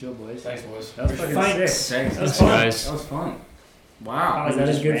Yo, boys. Thanks, boys. That was fucking sick. Thanks, That was fun. guys. That was fun. Wow. Is that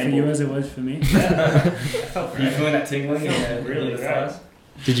as good for you as it was for me? You feeling that tingling? Yeah, really, right.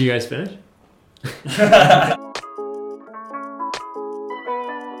 Did you guys finish?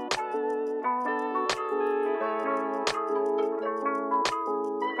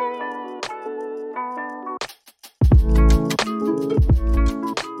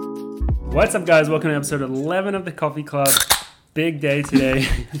 What's up, guys? Welcome to episode 11 of the Coffee Club. Big day today.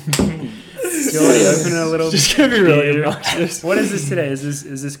 Still already opening a little. Just gonna be really beer. obnoxious. What is this today?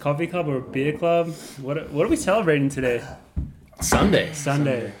 Is this coffee club or beer club? What are we celebrating today? Sunday.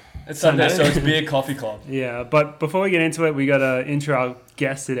 Sunday. It's Sunday, so it's beer coffee club. Yeah, but before we get into it, we got to intro our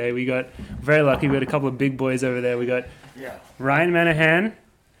guest today. We got very lucky. We got a couple of big boys over there. We got Ryan Manahan.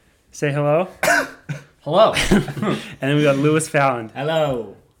 Say hello. Hello. And then we got Lewis Fallon.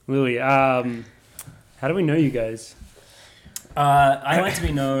 Hello. Louis, how do we know you guys? I like to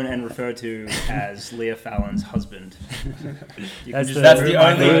be known and referred to as Leah Fallon's husband. You That's can the- That's the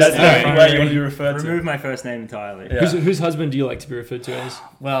only way you want to be referred to. remove my first name entirely. Yeah. Whose husband do you like to be referred to as?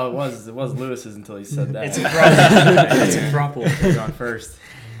 Well, it was Lewis's until he said that. It's a throuple. It's a throuple. He's on first.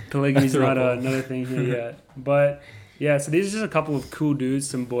 Polygamy's not another thing here yet. But, yeah, so these are just a couple of cool dudes,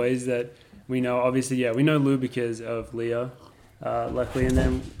 some boys that we know. Obviously, yeah, we know Lou because of Leah. Luckily, and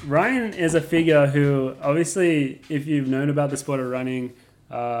then Ryan is a figure who, obviously, if you've known about the sport of running,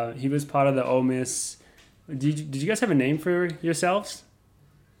 he was part of the Ole Miss. Did you guys have a name for yourselves?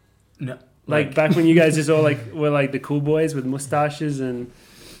 No. Like back when you guys just all were like the cool boys with mustaches and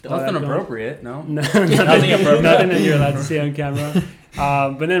all Nothing that going- appropriate, no? nothing appropriate. Nothing that you're allowed to see on camera.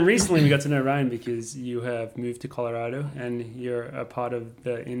 But then recently we got to know Ryan because you have moved to Colorado and you're a part of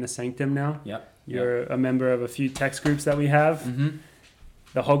the In the Sanctum now. Yep. You're a member of a few text groups that we have. Mm-hmm.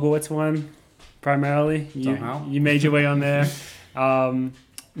 The Hogwarts one, primarily. Somehow. You made your way on there.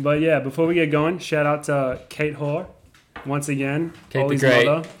 But yeah, before we get going, shout out to Kate Hoare once again. Kate the Ollie's Great.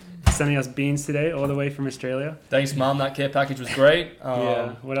 mother, sending us beans today, all the way from Australia. Thanks, Mum. That care package was great.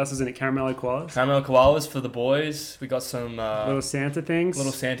 Yeah. What else is in it? Caramello koalas. Caramel koalas for the boys. We got some Little Santa things.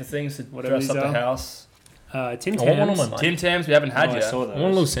 little Santa things to Whatever dress up these the are. house. Tim I want one on Tams. my mic. Tim Tams we haven't had I yet. saw I want a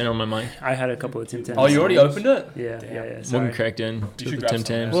little those. Santa on my mic. I had a couple of Tim Tams. Oh, you already opened it? Yeah. Morgan Sorry. cracked in You to should the grab Tim some,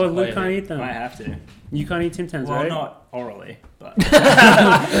 Tams. yeah. Well, Luke Oh, can't yeah. eat them. I have to. You can't eat Tim Tams, Well, right? not orally, but Is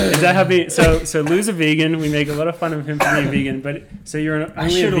that how so Lou's a vegan. We make a lot of fun of him for being vegan, but so you're I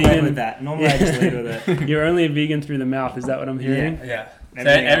only a should have led with vegan. that. Normally, I just lead with it. You're only a vegan through the mouth. Is that what I'm hearing? Yeah. So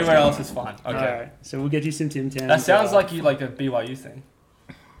Everything everywhere else else is fine. Okay. All right. So we'll get you some Tim Tams. That sounds like you like a BYU thing.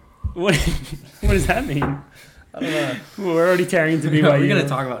 What? What does that mean? I don't know. Well, we're already tearing into BYU. Are we going to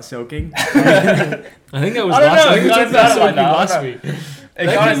talk about soaking? I think that was I don't last know, week. We it talked kinda about sounded like soaking that, I last don't week. It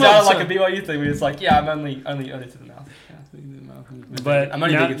That kind of came up sounded like so- a BYU thing where it's like, yeah, I'm only to the mouth. But I'm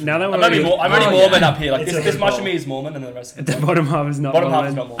only now, vegan. now that we're I'm only already- Mormon up here. Like It's this, a this much bowl. of me is Mormon, and then the rest of the it. bottom half is not Bottom half Mormon.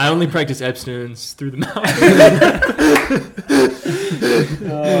 is not Mormon. I only practice abstinence through the mouth.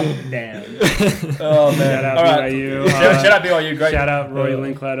 Oh, damn. Oh man! Shout out All right. BYU. Shout out BYU. Great. Shout out Roy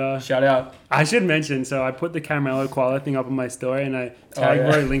Linkletter. Shout out. I should mention, so I put the Caramello koala thing up on my story and I tagged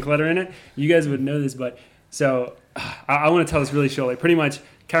yeah. Roy Linkletter in it. You guys would know this, but so I want to tell this really shortly. Pretty much,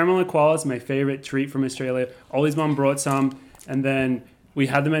 Caramello koala is my favorite treat from Australia. Ollie's mom brought some, and then we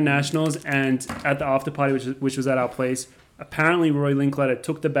had them at Nationals and at the after party, which was at our place. Apparently, Roy Linkletter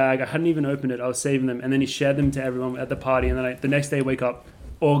took the bag. I hadn't even opened it. I was saving them, and then he shared them to everyone at the party. And then the next day, wake up,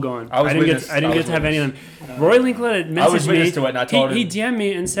 all gone. I was didn't witness- get. I didn't I get was to have any witness. of them. Roy Linkletter messaged I was witness me. to it, and I told he him. DM'd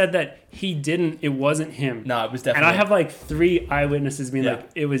me and said that he didn't. It wasn't him. No, it was And definitely. I have like 3 eyewitnesses being Yeah. like,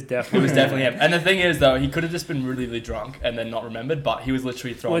 it was It definitely. was definitely him. And the thing is, though, he could have just been really, really drunk and then not remembered, but he was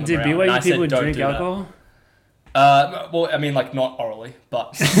literally throwing Well, them did around. And I BYU said, people "Don't drink do that." alcohol? Well, I mean, like not orally,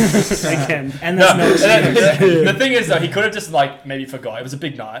 but They can. And no. there's no The thing is, though, he could have just like maybe forgot. It was a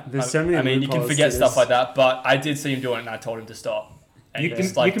big night. There's so many I mean, you can loopholes forget to stuff this. like that, but I did see him doing it, and I told him to stop. And You he can,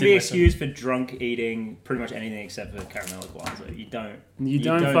 just, like, you can didn't be listen. excused for drunk eating pretty much anything except for caramel koalas. You don't. You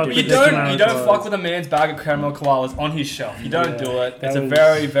don't don't fuck do with You it. the don't. Caramello You don't koalas. fuck with a man's bag of caramel koalas on his shelf. You don't Yeah, do it. that It's a was-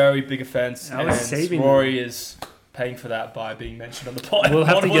 very, very big offence. I was and saving Rory is paying for that by being mentioned on the pod. We'll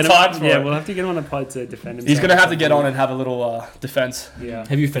have to multiple get times him. for Yeah, it. we'll have to get him on a pod to defend himself. He's gonna have to get on and have a little defense. Yeah.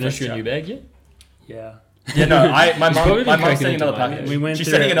 Have you finished your Chat. new bag yet? Yeah. Yeah, no. My probably mom's cracking sending into another mine. package. We went She's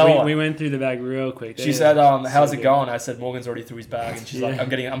through sending it. another one. We went through the bag real quick. She Yeah. said, "How's So it good. going?" I said, "Morgan's already through his bag," and she's like,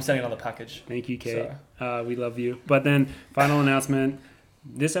 Yeah. "I'm sending another package." Thank you, Kate. So- We love you. But then, final announcement.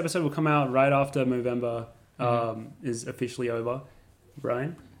 This episode will come out right after Movember is officially over.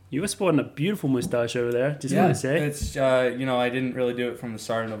 Brian, you were sporting a beautiful mustache over there. Just want to say. It's, I didn't really do it from the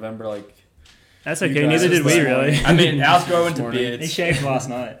start of November. Like, That's You okay. guys Neither did just we, this really. I mean, ours grow into Morning. He beards. shaved last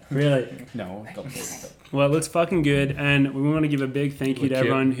night. Really. No, don't say that. Well, it looks fucking good, and we want to give a big thank you to Look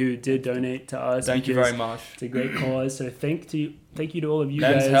cute. everyone who did donate to us. Thank you because very much. It's a great cause. So thank you to all of you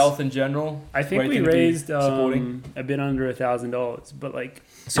Men's guys. health in general. I think Great we thing to be raised supporting. a bit under $1,000, but like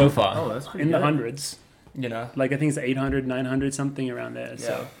So far. Oh, that's pretty in the good. hundreds. You know. Like I think it's 800, 900, something around there. Yeah.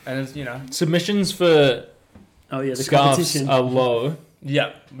 So And it's, you know. Submissions for oh yeah, the scarves competition. are low.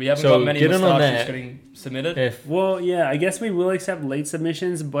 Yeah. We haven't So got many get in on moustaches that. getting submitted. If Well, yeah, I guess we will accept late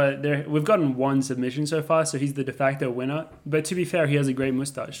submissions, but we've gotten one submission so far, so he's the de facto winner. But to be fair, he has a great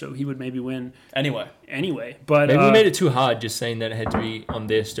mustache, so he would maybe win Anyway. anyway. But maybe we made it too hard just saying that it had to be on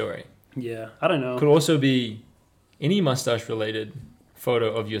their story. yeah, I don't know. Could also be any mustache related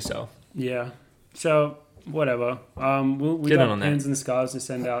photo of yourself. Yeah, so whatever. We Get got in on that. pins and scarves to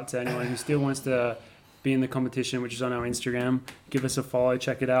send out to anyone who still wants to be in the competition, which is on our Instagram. Give us a follow,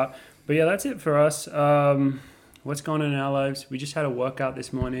 check it out. But yeah, that's it for us. What's going on in our lives? We just had a workout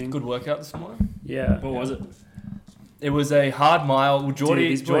this morning. Good workout this morning. Yeah. What was it? It was a hard mile. Well, Geordie,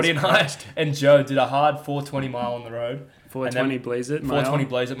 these boys Geordie and I crushed. and Joe did a hard 420 mile on the road. 420 Blaze It. 420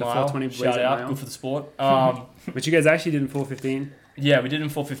 Blaze It The mile. 420 Blaze Shout It out. mile. Good for the sport. But you guys actually did in 415. Yeah, we did in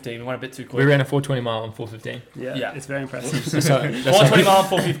 415. We went a bit too We quick. ran a 420 mile on 415. Yeah, Yeah. it's very impressive. That's how- that's how 420 we- mile,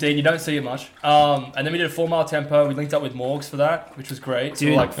 415. You don't see it much. And then we did a 4 mile tempo. We linked up with Morgs for that, which was great. So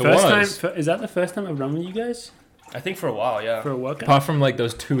Dude, like, first time, was. is that the first time I've run with you guys I think for a while, yeah. for a workout? Apart from like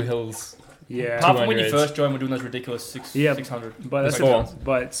those 2 hills. Yeah, Apart from when you 200s. first joined, we're doing those ridiculous Yeah. 600. but that's Cool.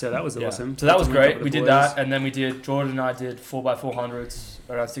 but so that was Yeah. awesome. So that was Got to link up great. with We the did boys. that, and then we did. Jordan and I did 4x400s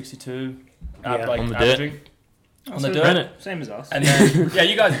around 62. Yeah. Like On the dirt. averaging. On the So- Ran dirt. it. Same as us And then, yeah,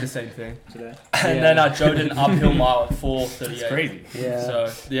 you guys did the same thing. today. And Yeah. then Joe did an uphill mile at 4:38. It's crazy. Yeah, So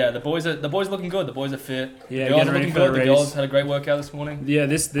yeah, the boys are looking good. The boys are fit. yeah, the girls getting are ready looking for good. the The race. girls had a great workout this morning. Yeah,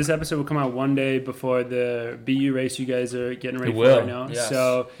 this episode will come out one day before the BU race you guys are getting ready It for will. right now. Yes.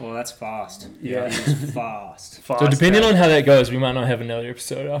 So Well, that's fast. Yeah. It's fast. fast. So depending on how that goes, we might not have another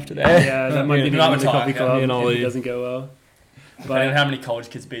episode after that. yeah, that might Yeah, be the not end of the retire, coffee yeah. club Me and if Ollie. it doesn't go well. Depending on But how many college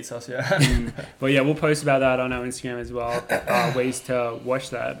kids beats us, yeah. but yeah, we'll post about that on our Instagram as well. Ways to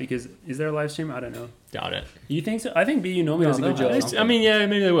watch that because is there a live stream? I don't know. Doubt it. You think so? I think BU normally does a good they'll job. have It's- I mean, yeah,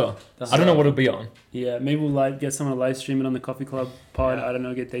 maybe they will. I don't know what it'll be on. Yeah, maybe we'll get someone to live stream it on the coffee club pod. Yeah. I don't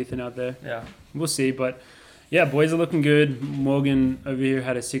know, get Dathan out there. Yeah. We'll see, but yeah, boys are looking good. Morgan over here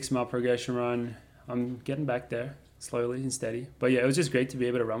had a 6 mile progression run. I'm getting back there slowly and steady. But yeah, it was just great to be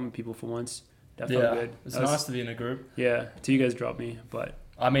able to run with people for once. That felt Yeah. good. It's That was- nice to be in a group. Yeah, till you guys dropped me, but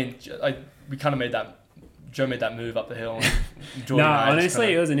I mean, we kind of made that. Joe made that move up the hill. And Jordan no, and I just honestly,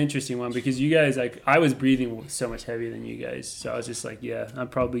 kinda- it was an interesting one because you guys I was breathing so much heavier than you guys, so I was just like, yeah, I'm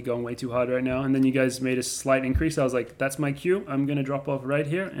probably going way too hard right now. And then you guys made a slight increase. I was like, that's my cue. I'm gonna drop off right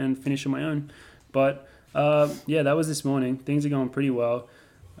here and finish on my own. But yeah, that was this morning. Things are going pretty well.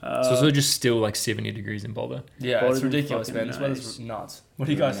 It's also just still like 70 degrees in Boulder. Yeah, Bolder's it's been ridiculous, fucking man. This weather's nice. nuts. What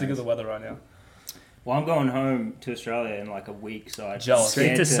do you guys think of the weather right now? Well, I'm going home to Australia in like a week, so I'm Jealous. Straight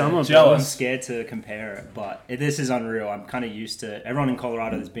scared to summer, bro. Jealous. I'm scared to compare it, but this is unreal. I'm kind of used to. Everyone in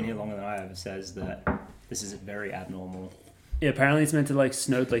Colorado that's been here longer than I have says that this is very abnormal. Yeah, apparently it's meant to like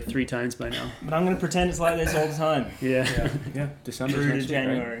snow like 3 times by now. But I'm going to pretend it's like this all the time. Yeah. Yeah, December Through to next week, right?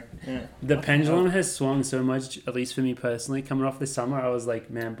 January. Yeah. The pendulum has swung so much, at least for me personally. Coming off the summer, I was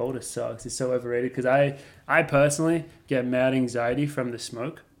like, man, Boulder sucks. It's so overrated. Because I personally get mad anxiety from the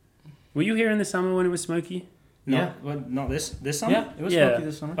smoke. Were you here in the summer when it was smoky? No, well, not this summer. Yeah, it was Yeah. smoky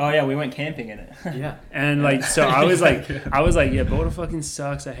this summer. Oh yeah, we went camping in it. Yeah. And like, so I was like, yeah, Boulder fucking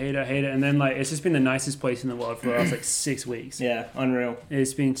sucks. I hate it. And then like, it's just been the nicest place in the world for the last like 6 weeks. Yeah, unreal.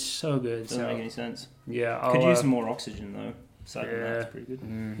 It's been so good. Doesn't make So any sense. yeah, Could I'll, use some more oxygen though. Aside from that, Yeah. it's pretty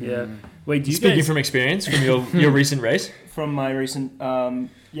good. yeah. Wait, do you Speaking guys? from experience, from your recent race, From my recent, 4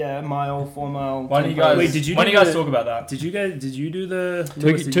 mile. Why don't you tempo. guys? Wait, did you Why do don't you guys the- talk about that? Did you do the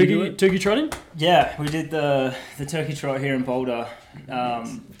Lewis, did you do it? turkey trotting? Yeah, we did the turkey trot here in Boulder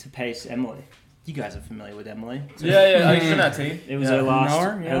to pace Emily. You guys are familiar with Emily. Yeah, I think that team. It was Yeah. her last Know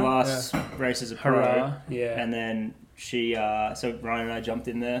her, her last race as a pro, Hurrah! Yeah. and then she. So Ryan and I jumped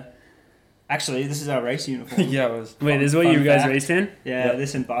in there. Actually, this is our race uniform. Yeah, it was. Wait, this is what Fun you guys fact. raced in? Yeah, Yep.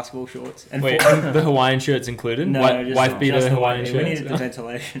 this in basketball shorts. And Wait, for- the Hawaiian shirts included? no, just, wife beater just the Hawaiian white beater. We shirts? needed the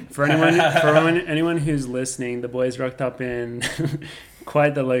ventilation. For anyone who's listening, the boys rocked up in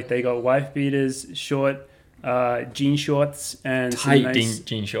quite the look. They got wife beaters, short jean shorts, and some Tight nice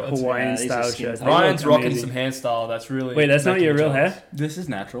jean shorts. Hawaiian Yeah, these style are skin shirts. They tight. Ryan's look rocking amazing. some hairstyle that's really. Wait, that's not making your me real jealous. hair? This is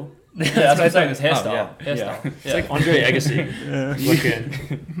natural. Yeah, that's what I'm saying. It's hairstyle. Oh, yeah. Hairstyle. It's like Andre Agassi.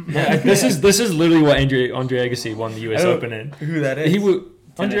 Looking. Yeah, this is literally what Andre Agassi won the US I don't- Open in. Who that He would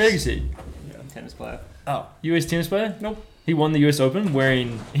Andre Tennis. Agassi. tennis player. Oh, US tennis player? Nope. He won the US Open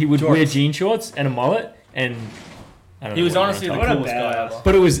he would wear jean shorts and a mullet, and I don't he know was what honestly the you wanna talk What a coolest guy badass. ever.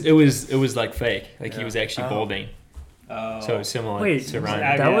 But it was like fake. Like he was actually Oh. balding. Oh. So similar Wait, to was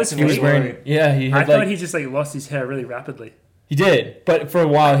Ryan. that was He was fake? wearing he I had thought like he just like lost his hair really rapidly. he did, but for a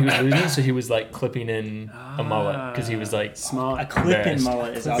while he was losing, so he was like clipping in a mullet because he was like a Smart. clip-in Embarrassed.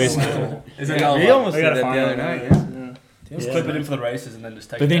 mullet is Very other simple. level. Is Yeah, it we we almost We did gotta that find the one other of night. those, Yeah. yeah. Just Yeah. clip it in for the races and then just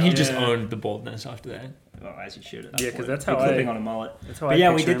take But it then he out. just Yeah. owned the baldness after that. Well, as you should. At that Yeah, 'cause point. that's Be how I- clipping on a mullet. That's how But I yeah,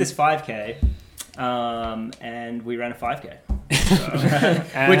 we picture did him. this 5K, and we ran a 5K.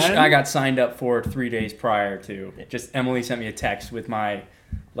 Which And- I got signed up for 3 days prior to. Just Emily sent me a text with my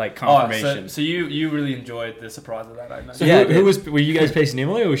like Oh, confirmation. so you really enjoyed the surprise of that, I know. So Yeah, who was were you guys pacing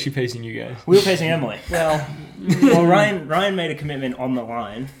Emily or was she pacing you guys? We were pacing Emily. well, Well, Ryan made a commitment on the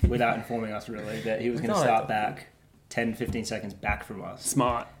line without informing us really that he was going to thought I start thought- back 10, 15 seconds back from us.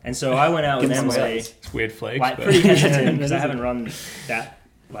 Smart. And so I went out with Give him some Emily, It's weird flex, like but pretty hesitant because That I is haven't run that.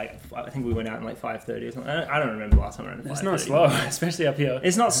 Like I think we went out in like 5:30 or something. I don't remember the last time I ran at 5:30. It's not slow, especially up here.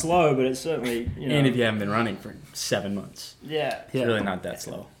 It's not slow, but it's certainly and if you haven't been running for 7 months, yeah. it's Yeah. really not that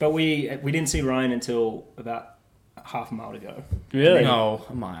slow. But we didn't see Ryan until about half a mile to go. Really? No,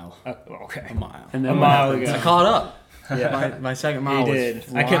 a mile. Well, okay. A mile. And A then what mile happened? ago. I caught up. Yeah. My second mile He was did. I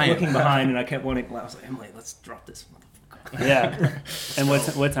flying. kept looking behind and I kept wanting. I was like, Emily, let's drop this. Yeah. And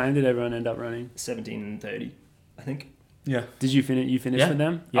what time did everyone end up running? 17:30, I think. Yeah. Did you finish? You finished Yeah. with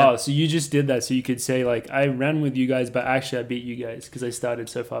them? Yeah. Oh, so you just did that so you could say like I ran with you guys, but actually I beat you guys because I started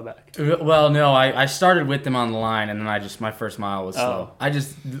so far back. Well, no, I started with them on the line, and then my first mile was Oh. slow. I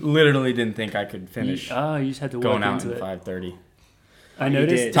just literally didn't think I could finish You just had to work going out into in it. 5:30. I You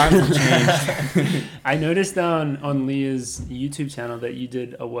noticed. did. Times have changed. I noticed on Leah's YouTube channel that you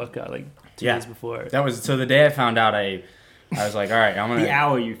did a workout like 2 Yeah. days before. That was so the day I found out. I was like, all right, I'm gonna. The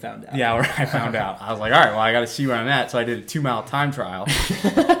hour you found out. The hour I found out, I was like, all right, well, I got to see where I'm at. So I did a 2-mile time trial.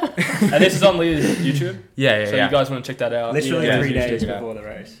 And this is on Leah's YouTube, Yeah, so you guys want to check that out. Literally Yeah. 3 Yeah. days Yeah. before the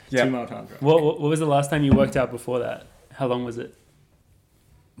race. Yeah. 2 mile time trial. What was the last time you worked out before that? How long was it?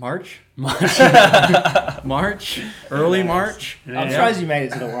 March, March. early Nice. March. I'm Yeah. surprised you made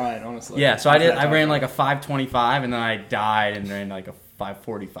it to the line, honestly. Yeah, so I After did. that I time ran trial. like a 5:25, and then I died and ran like a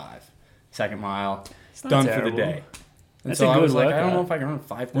 5:45. Second mile, It's not done for terrible. the day. And That's so a I good was like, I workout. don't know if I can run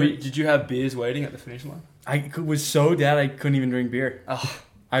 5:30. Did you have beers waiting at the finish line? Was so dead I couldn't even drink beer. Oh.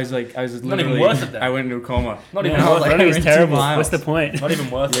 I was Not even literally. worth it then. I went into a coma. Not Yeah, even I was worth like, it. running I is ran 2 terrible. miles. What's the point? Not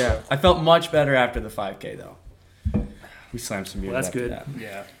even worth Yeah, it. I felt much better after the 5K though. We slammed some beers. Well, that's after good. that.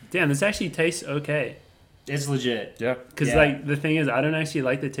 Yeah. Damn, this actually tastes okay. It's legit. Yeah. Because Yeah. like the thing is, I don't actually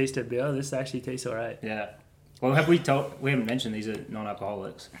like the taste of beer. This actually tastes alright. Yeah. Well, we haven't mentioned these are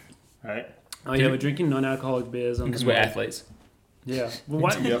non-alcoholics, right? Oh yeah, we're drinking non-alcoholic beers on because the we're pod. athletes. Yeah. Well,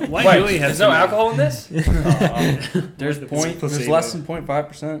 why Wait, Julie has there's no some- alcohol in this? There's placebo. There's less than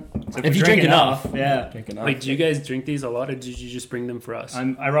 0.5%. So If you drink enough. yeah. Drink enough. Wait, do you guys drink these a lot, or did you just bring them for us?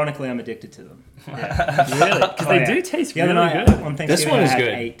 Ironically, I'm addicted to them. Really? Because Oh, they yeah. do taste The other really night good. on Thanksgiving, This one I is had good.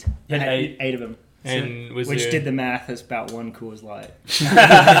 8. You had I had eight? 8 of them. And was Which there, did the math as about 1 Coors Light.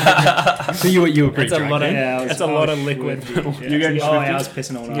 so you were pretty That's a drunk. lot of- then? Yeah, I was- That's a lot I of liquid. would be, yeah. You getting Oh, yeah, I swifties? was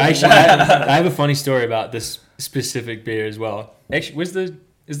pissing all night. Actually, I have a funny story about this specific beer as well. Actually,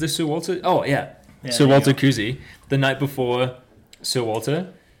 is the Sir Walter? Oh yeah, Yeah, Sir there Walter you Kuzi. The night before Sir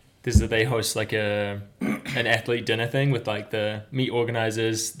Walter, they host like an athlete dinner thing with like the meet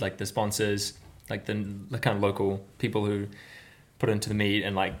organizers, like the sponsors, like the kind of local people who put into the meet,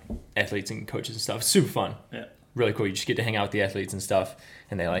 and like athletes and coaches and stuff. Super fun. Yeah. Really cool. You just get to hang out with the athletes and stuff,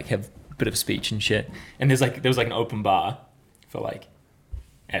 and they like have a bit of a speech and shit. And there was like an open bar for like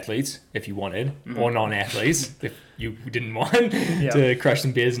athletes if you wanted, or non-athletes if you didn't want to crush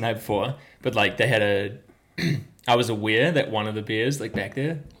some beers the night before. But like they had I was aware that one of the beers like back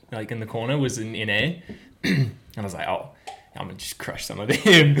there, like in the corner, was an NA, and I was like, oh, I'm gonna just crush some of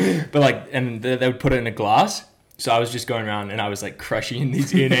them. But like, and they would put it in a glass. So I was just going around and I was like crushing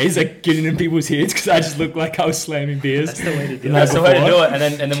these NAs, like getting in people's heads because I just looked like I was slamming beers. That's the way to do it. That's the way to do it.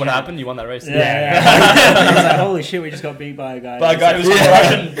 And then what happened? You won that race. Yeah. I was like, holy shit, we just got beat by a guy. But a guy who was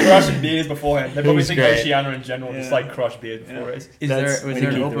crushing beers beforehand. They probably was think great. Oceania in general just Yeah. like crush beers before race. was That's- there when you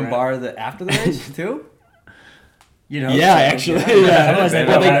an keep open the bar after the race too? You know, Yeah, so- actually, yeah. Otherwise they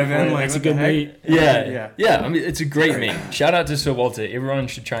Well, go they- back for it. That's a good meet. Yeah. I mean, it's a great meet. Shout out to Sir Walter. Everyone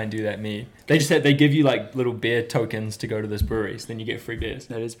should try and do that meet. They give you like little beer tokens to go to those breweries. Then you get free beers.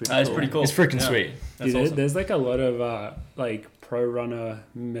 That is pretty. That is cool. pretty cool. It's freaking Yeah. sweet. That's Dude, awesome. there's like a lot of like pro runner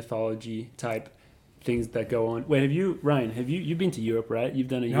mythology type things that go on. Wait, you've been to Europe, right? You've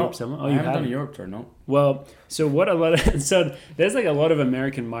done a Europe summer. Oh, I you haven't done a haven't? Europe tour. No. Well, so what a lot of so there's like a lot of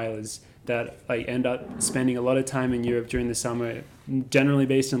American milers that like end up spending a lot of time in Europe during the summer, generally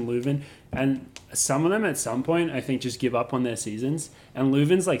based in Leuven, and some of them at some point I think just give up on their seasons. And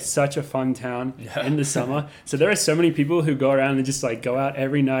Leuven's like such a fun town in the summer, so there are so many people who go around and just like go out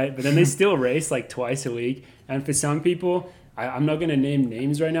every night, but then they still race like twice a week. And for some people, I'm not going to name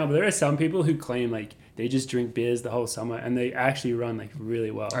names right now, but there are some people who claim like they just drink beers the whole summer and they actually run like really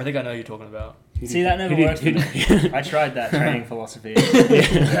well. I think I know who you're talking about. See, that never works for me. I tried that training philosophy.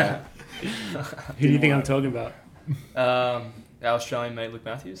 Yeah. Who do you think I'm talking about? Our Australian mate Luke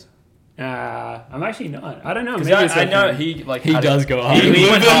Matthews. I'm actually not. I don't know. Because Maybe it's I know okay. he like He had does a, go hard. He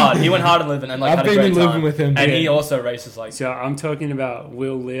went hard. He went hard in Leuven and like I've had a been great in Leuven time. with him, and yeah. he also races like. So I'm talking about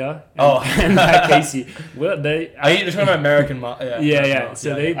Will Lear and, Oh. and Matt Casey. Will they? Are you talking about American? Yeah.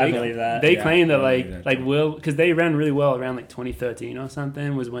 So they I believe that. they Yeah. claim that I believe that like too. Will, because they ran really well around like 2013 or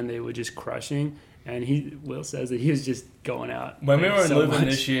something was when they were just crushing. And Will says that he was just going out. When we like, were in so Leuven much.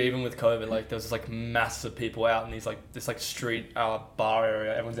 this year, even with COVID, like there was just like masses of people out in these like this like street bar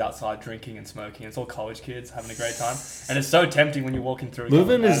area. Everyone's outside drinking and smoking. It's all college kids having a great time, and it's so tempting when you're walking through.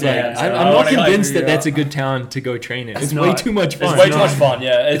 Leuven is Yeah, like, so I'm I not wanna, like, convinced that figure that's a out- good town to go train in. It's It's way not. too much fun. It's way too much fun.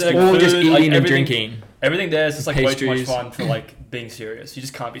 Yeah, It's like all just food, eating like, and everything- drinking. Everything there is just like way too much Pastries. fun for like being serious. You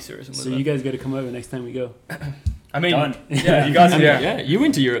just can't be serious in Leuven. So you guys got to come over next time we go. I mean, Done. yeah, you guys. I mean, Yeah. yeah, you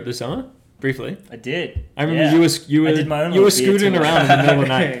went to Europe this summer briefly. I did. I remember Yeah. you I did my own were little beer scooting tour. around in the middle of the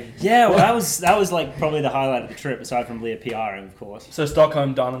night. Yeah, well, that was like probably the highlight of the trip, aside from Leah PRing, of course. So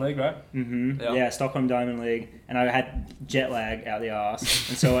Stockholm Diamond League, right? Yeah. Yeah. Stockholm Diamond League, and I had jet lag out the arse,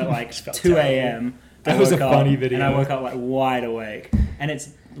 and so at like Felt 2 terrible. a.m. That I was a woke up, funny video. and I woke up like wide awake, and it's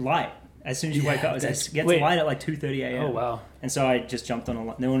light. As soon as you wake up, it gets wait. light at like 2:30 a.m. Oh wow. And so I just jumped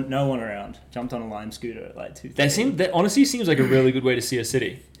on no one around. Jumped on a Lime scooter at like 2:30. That honestly seems like a really good way to see a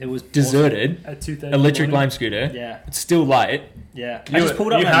city. It was Deserted, At 2:30. electric lime scooter. Yeah, It's still light. yeah. You, I just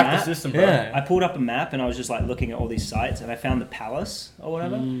pulled up you my hacked map. the system, bro. Yeah. I pulled up a map and I was just like looking at all these sites, and I found the Palace or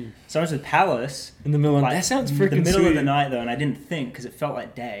whatever. So I went to the Palace. In the middle of Like, that sounds the freaking middle sweet. of the night though, and I didn't think because it felt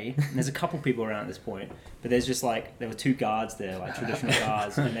like day. And there's a couple people around at this point, but there's just like there were two guards there, like traditional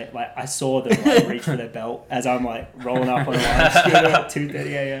guards, and they, like I saw them like reach for their belt as I'm like rolling up on a Lime scooter at 2:30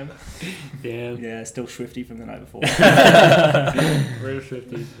 a.m. Damn. Yeah, still swifty from the night before. Real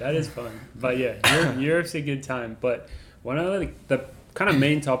 50. That is fun. But yeah, Europe's a good time. But one of the kind of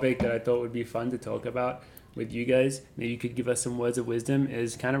main topic that I thought would be fun to talk about with you guys, maybe you could give us some words of wisdom,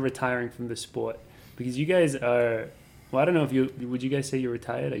 is kind of retiring from the sport. Because you guys are, well, I don't know if would you guys say you're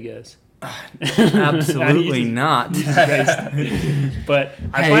retired, I guess? Absolutely not. But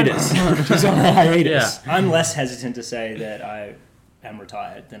I find Hiatus. She's on a hiatus. I'm less hesitant to say that I am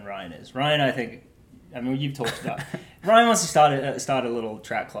retired than Ryan is. Ryan, I mean, you've talked about. Ryan wants to start a little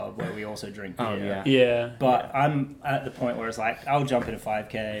track club where we also drink beer. Oh, yeah. Yeah. But I'm at the point where it's like I'll jump in a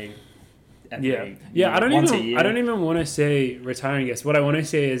 5K. Yeah. I once a don't year. even want to say retiring. I guess what I want to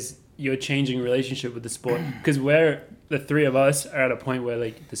say is you're changing relationship with the sport, because we're the three of us are at a point where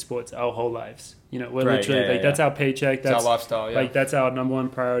like the sport's our whole lives. You know, we're Right, literally yeah, like yeah, that's our paycheck. It's our That's lifestyle. Yeah. like that's our number one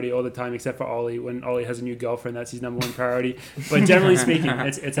priority all the time, except for Ollie. When Ollie has a new girlfriend, that's his number one priority. But generally speaking,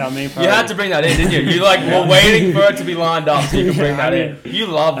 it's our main you priority. had to bring that in, didn't you? You like were waiting for it to be lined up so you could bring Yeah, that I in. You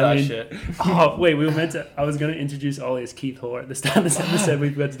love that I mean, shit. Oh wait, we were meant to. I was going to introduce Ollie as Keith Hoare at the start of this episode. We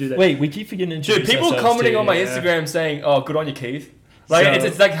forgot to do that. Wait, we keep forgetting to Dude, introduce people ourselves commenting too. on my yeah. Instagram saying, "Oh, good on you, Keith." Like So-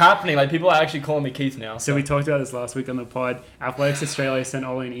 it's like happening. Like people are actually calling me Keith now. So we talked about this last week on the pod. Athletics Australia sent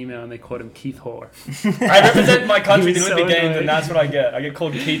Ollie an email and they called him Keith Hoare. I represent my country He in was the Olympic so Games, annoyed. and that's what I get. I get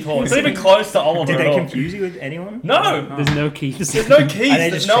called Keith Hall. It's not even close to Oliver Did at they all. confuse you with anyone? No, There's no Keiths. there's no Are Keith. they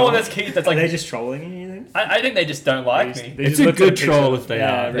There's just no one trolling? that's Keith. That's Are they like just trolling you? You think? I think they just don't like me. They It's just a looked at good picture. troll if they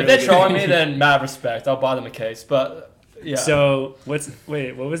Yeah, are. really If they're good. trolling me, then mad respect. I'll buy them a case. But yeah. So what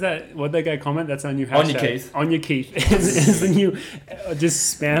was that? What that guy comment? That's our new hashtag. On your Keith. On your Keith is the new.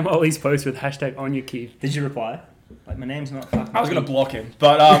 Just spam all these posts with hashtag on your Keith. Did you reply? Like my name's not. Fucking I was gonna Keith. block him,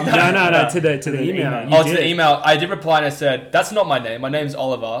 but No, to the email. You Oh, to did. the email. I did reply and I said, "That's not my name. My name's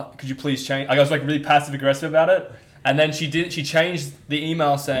Oliver. Could you please change?" I was like really passive aggressive about it, and then she changed the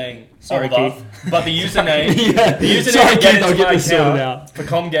email saying Sorry, Oliver, Keith. but the username, Yeah. the username Sorry, to get Keith, into I'll get my this sorted account out. for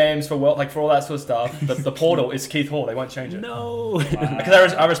Com Games for for all that sort of stuff. The portal is Keith Hall. They won't change it. No.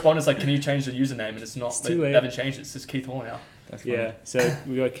 Because I responded it's like, "Can you change the username?" And it's not. It's They too late. haven't changed it. It's just Keith Hall now. That's funny. Yeah. So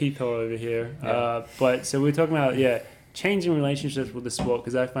we got Keith Hoare over here. Yeah. But so we're talking about changing relationships with the sport,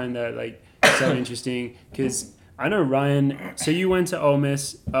 because I find that like so interesting. Because I know Ryan. So you went to Ole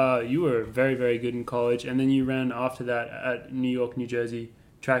Miss. You were very, very good in college, and then you ran after that at New York, New Jersey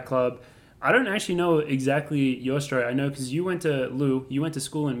track club. I don't actually know exactly your story. I know because you went to Lou. You went to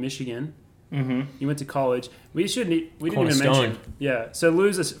school in Michigan, Mm-hmm. You went to college. We didn't even Cornerstone. mention. Yeah. So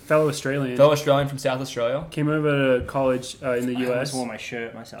Lou's a fellow Australian. Fellow Australian from South Australia. Came over to college in the I almost US. wore my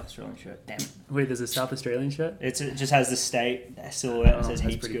shirt, my South Australian shirt. Damn. Wait, there's a South Australian shirt? It just has the state silhouette and Oh, says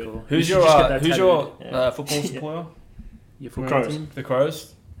that's heaps pretty good. cool. Who's You your should just get that Yeah. football Yeah. supporter? Your football Crows. team? The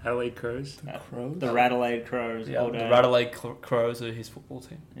Crows. Adelaide Crows. Crows. The Radelaide Crows. Yeah, all the day. Radelaide Crows are his football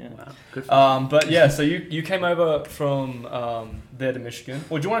team. Yeah. Wow. Good for But yeah, so you came over from there to Michigan.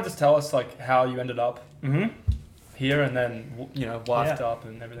 Well, do you want to just tell us like how you ended up Mm-hmm. here and then wifed Yeah. up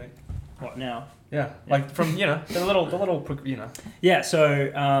and everything? What now? Yeah, like from the little Yeah,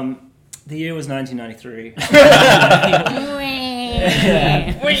 so the year was 1993.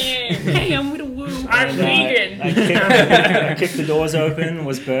 Hey, I'm with a woo. I'm And, vegan. I kicked the doors open,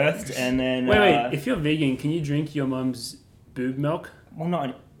 was birthed, and then... Wait. If you're vegan, can you drink your mum's boob milk? Well,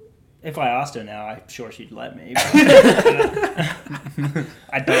 not... If I asked her now, I'm sure she'd let me. But,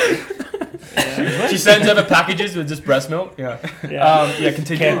 I don't. She sends over packages with just breast milk. Yeah. Yeah.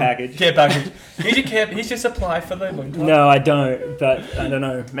 Continue. Care package. Care package. He's your supply for the winter. No, I don't. But I don't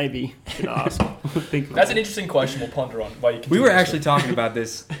know. Maybe should ask. Think That's an interesting question we'll ponder on. While you We continue were this actually talking about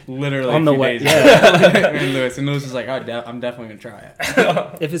this literally On a the few way- days yeah. ago. and Lewis was like, I'm definitely gonna try it.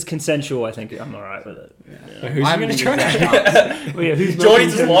 If it's consensual, I think I'm alright with it. Who's I'm gonna the try? exact opposite. Well, yeah, who's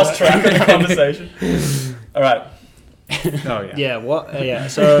Jordy's just lost track of the conversation. All right. Oh yeah. Yeah, what? Yeah,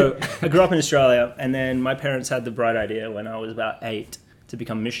 so I grew up in Australia, and then my parents had the bright idea when I was about 8 to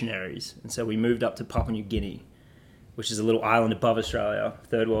become missionaries. And so we moved up to Papua New Guinea, which is a little island above Australia,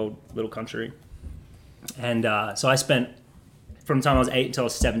 third world little country. And so I spent, from the time I was 8 until I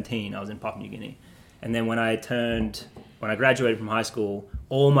was 17, I was in Papua New Guinea. And then when I graduated from high school,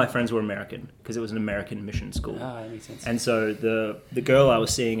 all my friends were American, because it was an American mission school. Ah, that makes sense. And so the girl I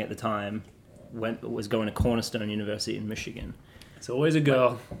was seeing at the time was going to Cornerstone University in Michigan. It's always a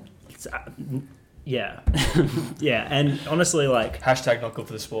girl. It's, yeah, yeah, and honestly, like, Hashtag not good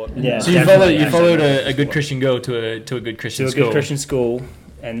for the sport. yeah. So you definitely followed actually a good Christian girl to a good Christian to a school. good Christian school,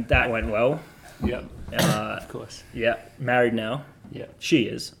 and that went well. Yep. Uh, Of course. yeah, married now. Yeah. She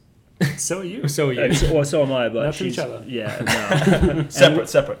is. So are you. So are you? Well, so am I, but Not for she's each other. Yeah, no.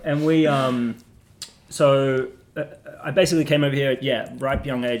 Separate. And we so I basically came over here, ripe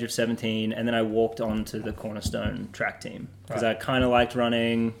young age of 17, and then I walked on to the Cornerstone track team because I kind of liked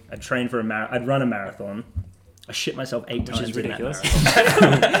running. I trained for I'd run a marathon. I shit myself 8 times. Which is in that ridiculous.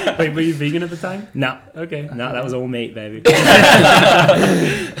 marathon. Wait, were you vegan at the time? No, Okay. no, that was all meat, baby.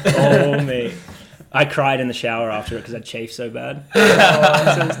 All meat. I cried in the shower after it because I chafed so bad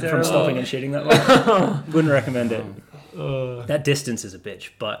from stopping and shitting that way. Wouldn't recommend it. That distance is a bitch,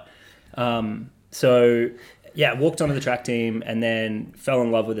 but walked onto the track team and then fell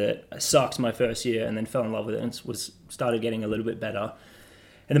in love with it. I sucked my first year and then fell in love with it and started getting a little bit better.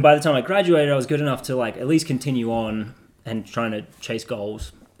 And then by the time I graduated, I was good enough to like at least continue on and trying to chase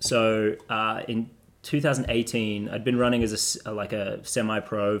goals. So in 2018, I'd been running as a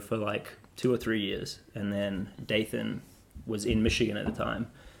semi-pro for like 2 or 3 years, and then Dathan was in Michigan at the time.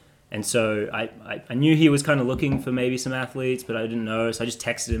 And so I knew he was kind of looking for maybe some athletes, but I didn't know. So I just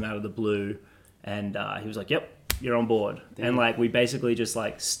texted him out of the blue, and he was like, "Yep, you're on board." Damn. And like we basically just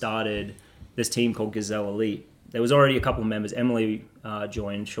like started this team called Gazelle Elite. There was already a couple of members. Emily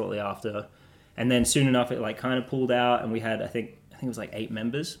joined shortly after, and then soon enough it like kind of pulled out, and we had I think it was like 8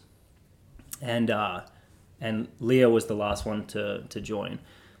 members, and Leah was the last one to join.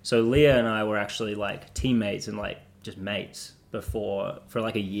 So Leah and I were actually like teammates and like just mates for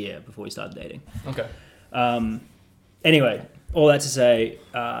like a year before we started dating. Okay. Anyway, all that to say,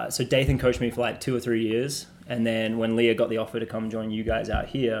 so Dathan coached me for like 2 or 3 years, and then when Leah got the offer to come join you guys out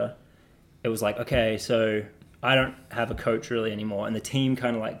here, it was like, okay, so I don't have a coach really anymore, and the team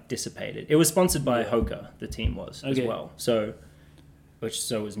kind of like dissipated. It was sponsored by Hoka, the team was as Okay. well. So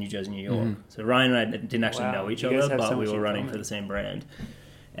was New Jersey, New York. So Ryan and I didn't actually Wow, know each you guys other, have but so we much were in running common. for the same brand.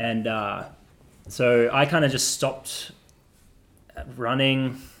 And so I kind of just stopped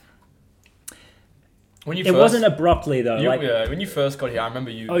running. When you It wasn't abruptly though. when you first got here, I remember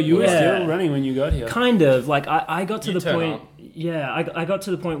you. Oh, you were Yeah. still running when you got here. Kind of like I got to You the turn point. up. Yeah, I got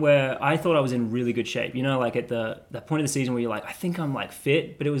to the point where I thought I was in really good shape. You know, like at that point of the season where you're like, I think I'm like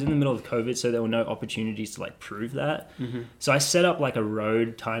fit, but it was in the middle of COVID, so there were no opportunities to like prove that. So I set up like a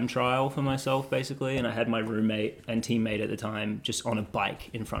road time trial for myself basically, and I had my roommate and teammate at the time just on a bike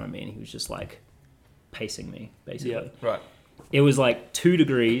in front of me, and he was just like pacing me basically. Yeah. Right. It was like 2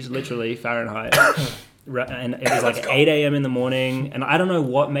 degrees, literally Fahrenheit, And it was like 8 a.m. in the morning, and I don't know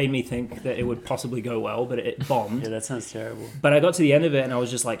what made me think that it would possibly go well, but it bombed. Yeah, that sounds terrible. But I got to the end of it, and I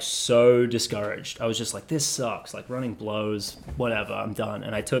was just like so discouraged. I was just like, this sucks. Like running blows, whatever, I'm done.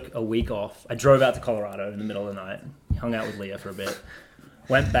 And I took a week off. I drove out to Colorado in the middle of the night, hung out with Leah for a bit,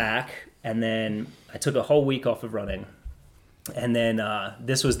 went back, and then I took a whole week off of running. And then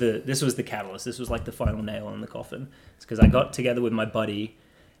this was the catalyst. This was like the final nail in the coffin. It's because I got together with my buddy,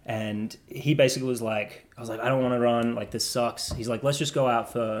 and he basically was like, I was like, I don't want to run. Like, this sucks. He's like, let's just go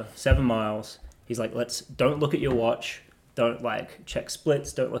out for 7 miles. He's like, don't look at your watch. Don't like check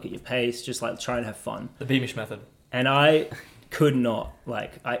splits. Don't look at your pace. Just like try and have fun. The Beamish method. And I could not,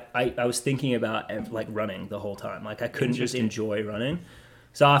 like, I was thinking about like running the whole time. Like, I couldn't just enjoy running.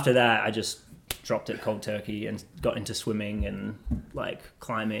 So after that, I just dropped it cold turkey and got into swimming and like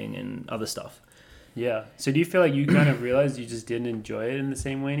climbing and other stuff. Yeah. So do you feel like you kind of realized you just didn't enjoy it in the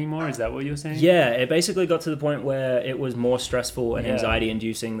same way anymore? Is that what you were saying? Yeah, it basically got to the point where it was more stressful and anxiety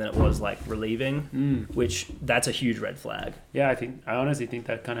inducing than it was like relieving, which that's a huge red flag. Yeah, I honestly think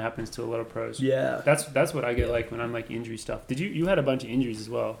that kind of happens to a lot of pros. Yeah. That's what I get like when I'm like injury stuff. You had a bunch of injuries as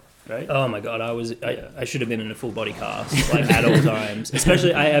well, right? Oh my god, I should have been in a full body cast like at all times.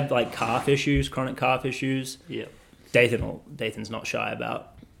 Especially I have like calf issues, chronic calf issues. Yeah. Dathan's not shy about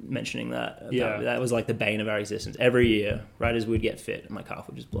mentioning that. Yeah. That was like the bane of our existence. Every year, right as we'd get fit, my calf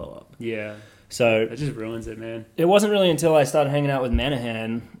would just blow up. Yeah. So That just ruins it, man. it wasn't really until I started hanging out with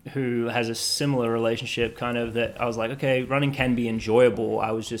Manahan, who has a similar relationship, kind of, that I was like, okay, running can be enjoyable.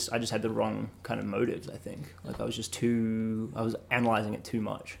 I just had the wrong kind of motives, I think. Like I was analyzing it too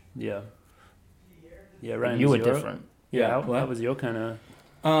much. Yeah. Yeah, right. You were different. Yeah, how What? was your kind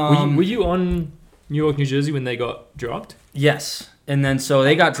of... Were you on New York, New Jersey when they got dropped? Yes. And then so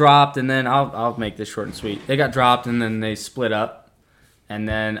they got dropped, and then I'll make this short and sweet. They got dropped, and then they split up. And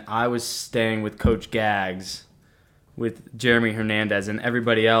then I was staying with Coach Gags with Jeremy Hernandez, and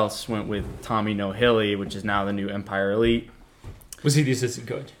everybody else went with Tommy Nohilly, which is now the new Empire Elite. Was he the assistant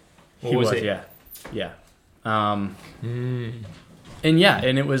coach? Or He was, it? yeah. And yeah,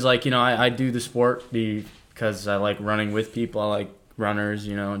 and it was like, I do the sport because I like running with people. I like runners,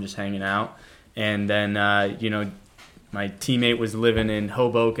 and just hanging out. And then, my teammate was living in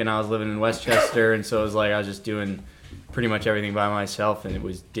Hoboken, I was living in Westchester, and so it was like I was just doing pretty much everything by myself,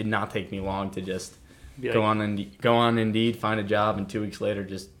 and did not take me long to just go on Indeed, find a job, and 2 weeks later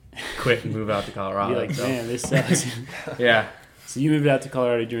just quit and move out to Colorado. Be like, so, man, this sucks. yeah. So you moved out to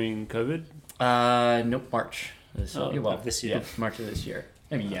Colorado during COVID? Nope, March. This year. Yeah, March of this year.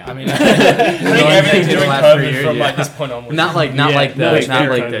 I mean, yeah. I mean, I think everything's in the doing last 3 COVID years, from yeah. like this point onwards. Not like Yeah, the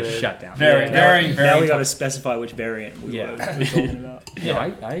COVID. shutdown. Very, very, Now very. we got to specify which variant we were talking about.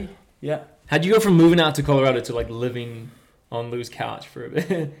 Yeah. How'd you go from moving out to Colorado to like living on Lou's couch for a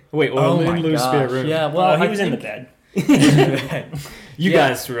bit? Wait, or in Lou's spare room? Yeah, Well, he I was in the think- bed. You Yeah.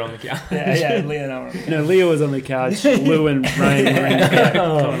 guys were on the couch. Yeah, Leah and I were. No, Leo was on the couch. Lou and Ryan were in the bed.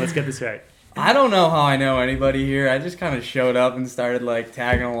 Come on, let's get this right. I don't know how I know anybody here. I just kind of showed up and started like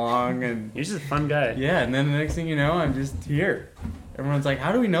tagging along, and You're just a fun guy. yeah, and then the next thing you know, I'm just here. Everyone's like,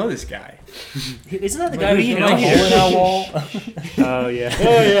 "How do we know this guy?" Isn't that the Well, guy we who know hole here. in our wall? Oh,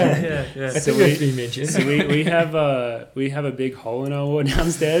 yeah. yeah. I So think that's been mentioned. So we have a big hole in our wall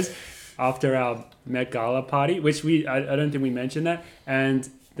downstairs after our Met Gala party, which I don't think we mentioned that. And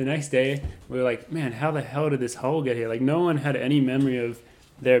the next day we were like, man, how the hell did this hole get here? Like no one had any memory of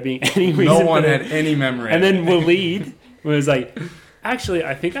there being any reason. No one for had that. any memory. And then Waleed was like, actually,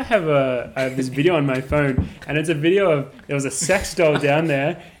 I think I have this video on my phone, and it's a video of there was a sex doll down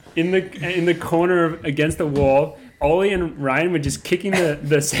there in the corner against the wall. Ollie and Ryan were just kicking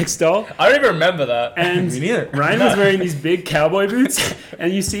the sex doll. I don't even remember that. And Me neither. Ryan was wearing these big cowboy boots,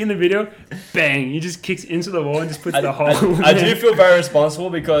 and you see in the video, bang, he just kicks into the wall and just puts the hole. I do feel very responsible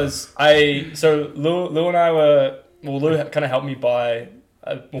because Lou and I Lou kind of helped me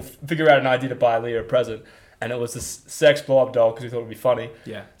figure out an idea to buy Leah a present, and it was this sex blow up doll because we thought it would be funny.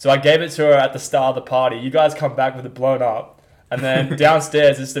 Yeah. So I gave it to her at the start of the party. You guys come back with it blown up, and then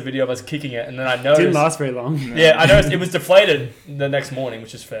downstairs is the video of us kicking it, and then I noticed. Didn't last very long. Yeah, I noticed it was deflated the next morning,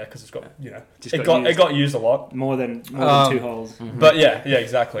 which is fair because it's got Just it got got used a lot. More than 2 holes. But yeah,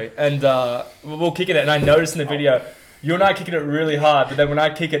 exactly. And we'll kicking it, and I noticed in the video, you and I kicking it really hard, but then when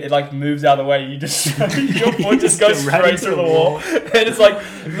I kick it, it like moves out of the way. You just your foot just goes right straight into through the the wall, and it's like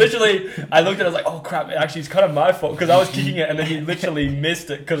literally. I looked at it, I was like, oh crap! Actually, it's kind of my fault because I was kicking it, and then you literally missed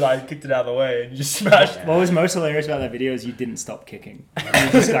it because I kicked it out of the way, and you just smashed. What was most hilarious about that video is you didn't stop kicking. You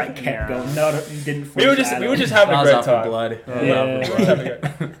just like kept going. No, you didn't. We were just having a I was great off the time. blood. Yeah, we were having a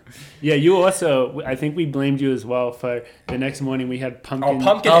great- Yeah, you also. I think we blamed you as well for the next morning we had pumpkin.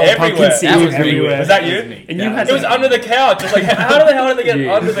 Pumpkin Oh, everywhere. pumpkin seeds That was me. everywhere. Was that you? And you had It was under the couch. It's like, how the hell did they get Dude,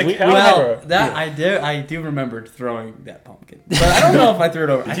 under the couch? Well, bro? that I do remember throwing that pumpkin, but I don't know if I threw it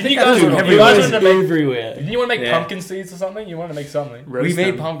over. I Did think you I guys- threw it you over. It guys was wanted to make- everywhere. Didn't you want to make Yeah. pumpkin seeds or something? You wanted to make something. We Roast made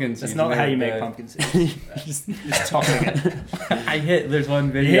them. pumpkin seeds. That's not and how they you were make good. pumpkin seeds. just tossing it. I hit. There's one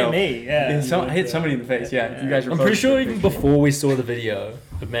You video. hit me, yeah. I hit somebody in the face. Yeah, you guys were. I'm both pretty sure pretty even before we saw the video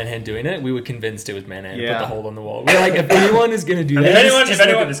of Manhand doing it, we were convinced it was Manhand. Put Yeah. the hole on the wall. We're like, if anyone is gonna do If that, anyone- Just if look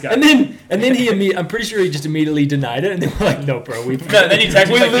anyone- at this guy. and then I'm pretty sure he just immediately denied it, and they were like, no, bro, we. No, then you text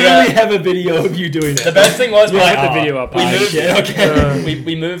me we like, literally yeah. have a video of you doing it. The best thing was, We'll we're like, put the video up. We Ah, moved. shit, okay.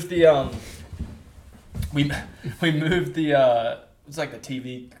 We moved the we moved the it's like the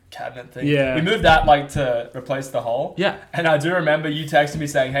TV cabinet thing. Yeah. We moved that like to replace the hole. Yeah. And I do remember you texting me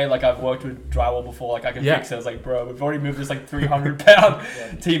saying, "Hey, like I've worked with drywall before, like I can Yeah. fix it." I was like, "Bro, we've already moved this like 300-pound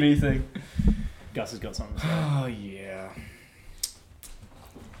TV thing." Gus has got something to say. Oh yeah.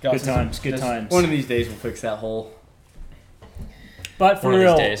 Gus, Good times, good this- times. One of these days we'll fix that hole. But for One of these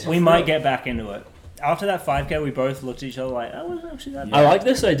real, days. we might get back into it. After that 5K, we both looked at each other like, "Oh, it wasn't actually that bad." I like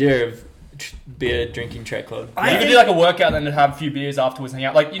this idea of beer drinking track club. I You could think- do like a workout and then have a few beers afterwards and hang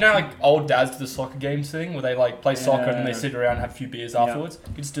out. Like, you know, like old dads do the soccer games thing where they like play soccer and then they Yeah. sit around and have a few beers Yeah. afterwards.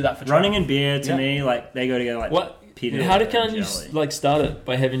 You could just do that for Running track. and beer to Yeah. me, like they go together like What? Peter. How and can't you jelly. like start it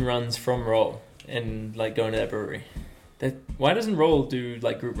by having runs from Roll and like going to that brewery? Why doesn't Roll do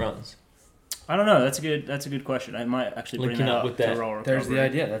like group runs? I don't know. That's a good question. I might actually bring Linking that up up with to that. roll There's the recovery.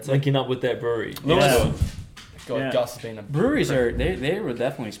 idea. That's like Linking up with that brewery. Lewis, Yeah. God, Yeah. Gus has been a breweries are they would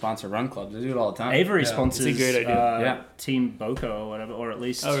definitely sponsor run clubs. They do it all the time. Avery Yeah. sponsors It's a great idea. Yeah. Team Boko or whatever, or at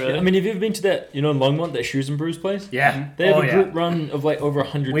least. Oh, really? I mean, have you ever been to that, in Longmont, that Shoes and Brews place? Yeah. They have Oh, a yeah. group run of like over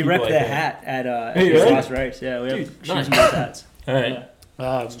 100 We people. repped I their think. hat at Hey, his really? last race. Yeah, we have Dude, shoes nice. and Brews hats. All right.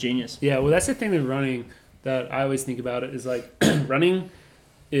 Yeah, it's genius. Yeah, well, that's the thing with running that I always think about it is like running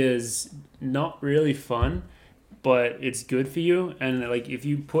is not really fun, but it's good for you. And like if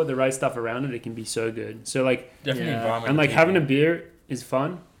you put the right stuff around it, it can be so good. So like, definitely Yeah. environment. and like having a beer is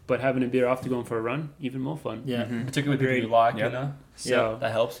fun, but having a beer after going for a run, even more fun. Yeah. Mhm. particularly with people Agreed. you like, Yep. you know, So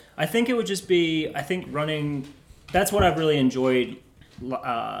that helps. I think it would just be. I think running. That's what I've really enjoyed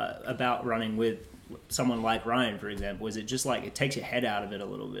about running with someone like Ryan, for example. Is it just like it takes your head out of it a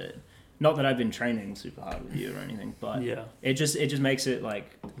little bit. Not that I've been training super hard with you or anything, but yeah, it just makes it like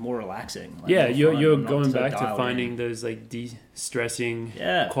more relaxing. Like, yeah, more you're fun, you're not going so back to dialed finding in. those like de-stressing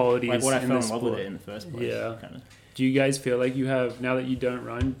Yeah, qualities like what I in fell the in love with sport. it in the first place. Yeah. kind of. Do you guys feel like you have, now that you don't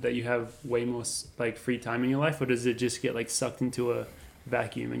run, that you have way more like free time in your life, or does it just get like sucked into a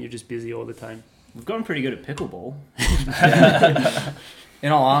vacuum and you're just busy all the time? We've gotten pretty good at pickleball.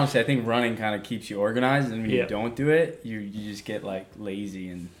 In all honesty, I think running kind of keeps you organized, and when Yeah. you don't do it, you just get like lazy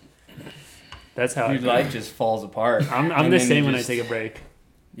and That's how I your feel. life just falls apart. I'm And the then same you when just- I take a break.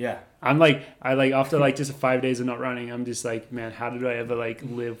 Yeah. I'm like, I like after like just 5 days of not running, I'm just like, man, how did I ever like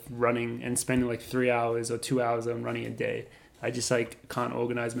live running and spending like 3 hours or 2 hours on running a day? I just like can't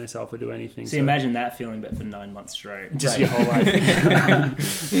organize myself or do anything. See, imagine that feeling, but for 9 months straight. just your whole life.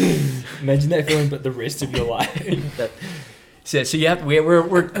 Imagine that feeling, but the rest of your life. So you have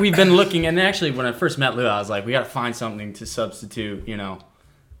we've been looking, and actually when I first met Lou, I was like, we got to find something to substitute,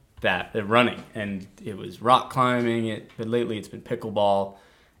 that running, and it was rock climbing. But lately it's been pickleball,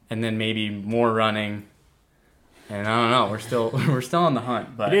 and then maybe more running. And I don't know, we're still on the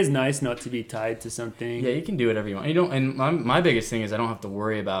hunt, but It is nice not to be tied to something. yeah, you can do whatever you want. You don't, and my biggest thing is I don't have to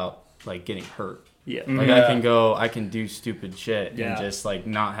worry about like getting hurt. Yeah. Like Yeah. I can do stupid shit Yeah. and just like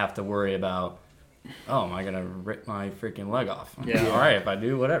not have to worry about, oh, am I gonna rip my freaking leg off? Yeah. All right, if I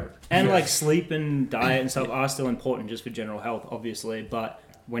do, whatever. And like sleep and diet and stuff are still important just for general health, obviously. But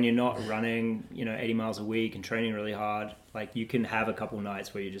when you're not running, 80 miles a week and training really hard, like you can have a couple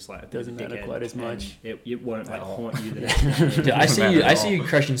nights where you're just like a Doesn't matter dickhead quite as and much. It won't like At all. haunt you the next day. Dude, I see you. matter I at see all. you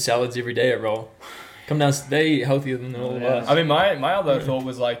crushing salads every day at Roll. Come down. They healthier than all of Yeah. us. I mean, my other thought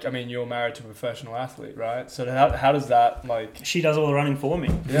was like, I mean, you're married to a professional athlete, right? So how does that like? She does all the running for me.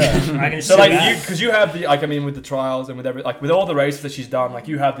 Yeah. I can just So sit like back. because you have the like I mean with the trials and with with all the races that she's done, like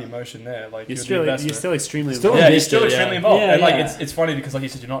you have the emotion there, like You're the still investment. extremely Still involved. Yeah, you're still invested, extremely yeah. involved, Yeah, and like yeah. it's funny because like you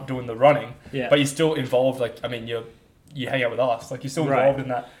said, you're not doing the running, Yeah. but you're still involved. Like I mean, you hang out with us, like you're still Right. involved in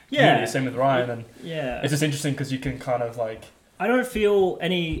that. Yeah. community. Same with Ryan, and Yeah. it's just interesting because you can kind of like I don't feel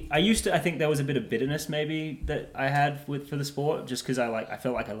any. I think there was a bit of bitterness maybe that I had for the sport, just because I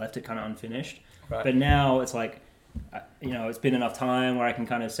felt like I left it kind of unfinished. right. But now it's like, it's been enough time where I can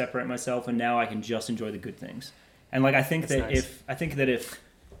kind of separate myself, and now I can just enjoy the good things. And like I think That's that nice. if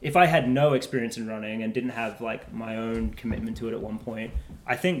if I had no experience in running and didn't have like my own commitment to it at one point,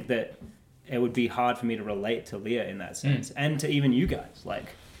 I think that it would be hard for me to relate to Leah in that sense, and to even you guys. Like,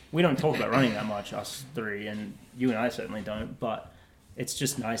 we don't talk about running that much, us three, and you and I certainly don't. But it's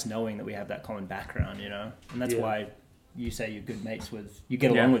just nice knowing that we have that common background, you know, and that's why you say you're good mates with. You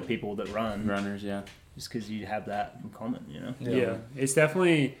get along with people that run. Runners, yeah. Just because you have that in common, you know. Yeah, it's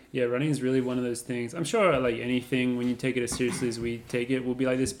definitely running is really one of those things. I'm sure like anything, when you take it as seriously as we take it, will be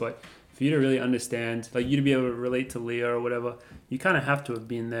like this. But for you to really understand, like you to be able to relate to Leah or whatever, you kind of have to have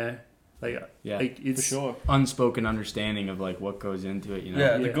been there. Like it's for sure. Unspoken understanding of like what goes into it, you know.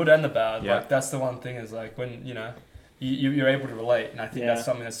 Yeah, the good and the bad. Yeah. Like that's the one thing is like when you're able to relate, and I think that's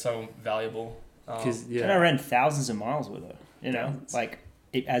something that's so valuable. And I ran thousands of miles with her, you know, like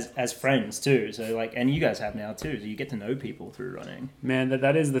as friends too. So like, and you guys have now too. So you get to know people through running. Man,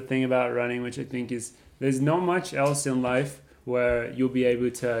 that is the thing about running, which I think is there's not much else in life where you'll be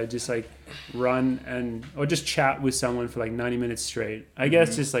able to just like run or just chat with someone for like 90 minutes straight. I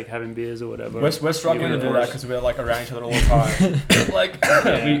guess just like having beers or whatever. We're struggling to do that because we're like around each other all the time.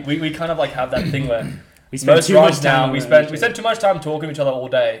 Like we kind of like have that thing where we spend most too much runs time now we spend too much time talking to each other all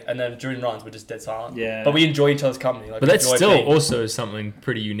day, and then during runs we're just dead silent. Yeah. But we enjoy each other's company. Like, But we that's enjoy still being- also something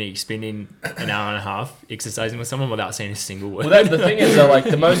pretty unique, spending an hour and a half exercising with someone without saying a single word. Well, the thing is that like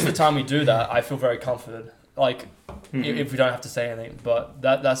the most of the time we do that, I feel very comforted. Like if we don't have to say anything. But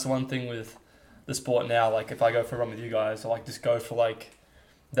that's the one thing with the sport now. Like if I go for a run with you guys, or like just go for like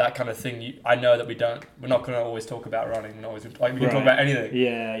that kind of thing, I know that we're not going to always talk about running. We're not always like we can talk about anything.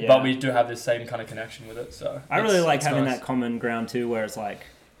 Yeah. But we do have this same kind of connection with it. So I really like having nice. that common ground too, where it's like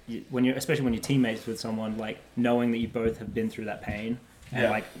especially when you're teammates with someone, like knowing that you both have been through that pain.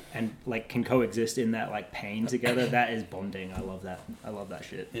 And can coexist in that like pain together. That is bonding. I love that. I love that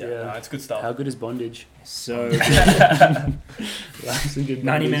shit. Yeah, no, it's good stuff. How good is bondage? So Some good 90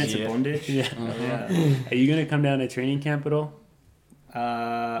 bondage. minutes of bondage. Yeah. Are you gonna come down to training camp at all?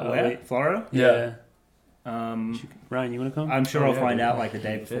 Where? wait. Florida? Yeah. Ryan, you wanna come? I'm sure I'll yeah, find yeah. out like the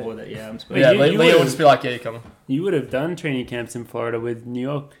day before that. Yeah, I'm supposed. Yeah, you Leah would've- will just be like, yeah, you coming. You would have done training camps in Florida with New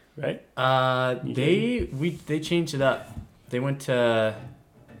York, right? They changed it up. They went to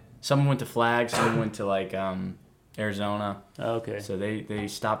someone went to Flag, someone went to like Arizona. Oh, okay. So they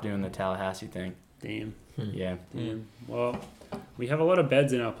stopped doing the Tallahassee thing. Damn. Yeah. Damn. Well, we have a lot of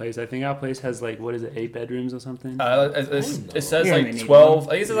beds in our place. I think our place has like 8 bedrooms or something. It says You only like need 12.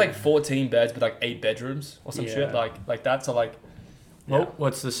 I think it says like 14 beds, but like 8 bedrooms or some Yeah. shit. Like that's a like. Well,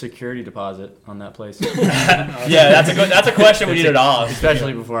 what's the security deposit on that place? Yeah, that's a question we needed to ask.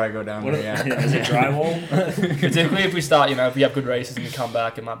 Especially before I go down What there. are, Yeah. is it drywall? Particularly if we start, if we have good races and we come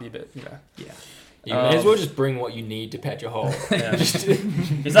back, it might be a bit, You may as well just bring what you need to patch a hole. Yeah.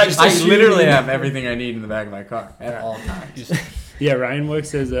 It's like I literally have everything I need in the back of my car at all times. Yeah, Ryan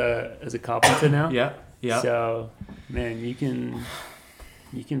works as a carpenter now. Yeah. Yeah. So, man, you can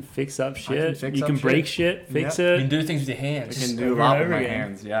fix up shit. fix You up can shit. break shit, fix you can it. do things with your I hands. can do a over lot and with my over again.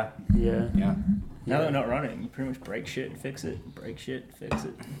 hands. Yeah. Yeah. Yeah. Now they're not running. You pretty much break shit, fix it. Break shit, fix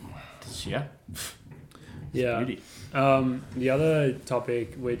it. Yeah. Yeah. Beauty. The other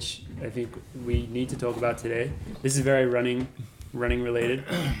topic, which I think we need to talk about today, this is very running related,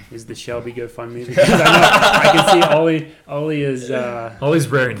 is the Shelby GoFundMe. Because I can see Ollie is Ollie's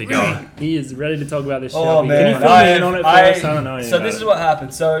raring to go. he is ready to talk about this Oh Shelby. man, Can you fill me in on it first? I don't know. anything So about this it. is what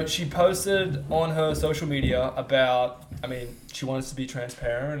happened. So she posted on her social media about. She wanted to be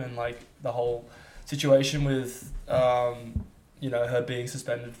transparent and like the whole situation with, her being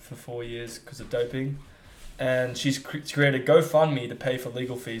suspended for 4 years because of doping, and she's created GoFundMe to pay for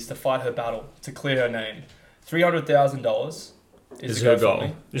legal fees to fight her battle to clear her name. $300,000 Is the her GoFundMe.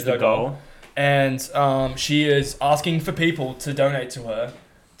 goal. Is her goal. And she is asking for people to donate to her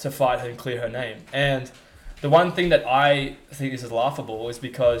to fight her and clear her name. And the one thing that I think is laughable is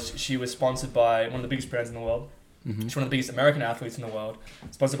because she was sponsored by one of the biggest brands in the world. Mm-hmm. She's one of the biggest American athletes in the world.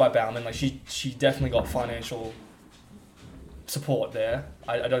 Sponsored by Bauman. Like she definitely got financial support there.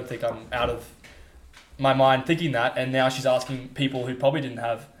 I don't think I'm out of my mind thinking that. And now she's asking people who probably didn't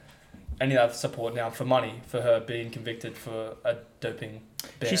have any other support now for money for her being convicted for a doping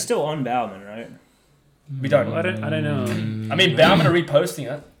ban. She's still on Bauman, right? We don't I know. don't know. I mean, Bauman are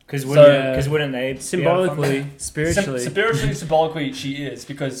reposting it. Because So- wouldn't they Symbolically, spiritually, Spiritually, symbolically, she is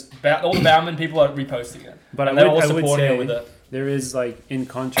because all the Bauman people are reposting it. but and they're all I would supporting her say with it. there is like in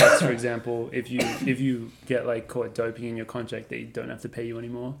contracts, for example, if you get like caught doping in your contract, they don't have to pay you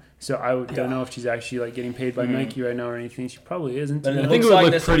anymore. So don't know if she's actually like getting paid by Nike right now or anything. She probably isn't. But to it be I think looks it would like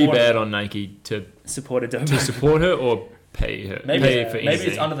look they're pretty supporting bad her. on Nike to support a doping. support her or pay her. Maybe pay for maybe it's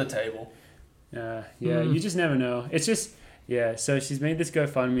anything. under the table. Yeah, you just never know. It's just, Yeah, so she's made this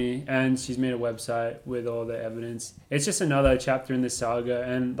GoFundMe and she's made a website with all the evidence. It's just another chapter in this saga,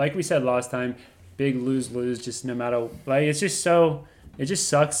 and like we said last time, big lose. Just no matter like it just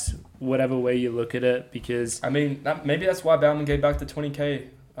sucks whatever way you look at it because I mean, maybe that's why Bauman gave back the 20K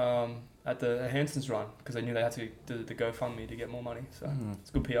at the Hanson's run because they knew they had to do the GoFundMe to get more money. So it's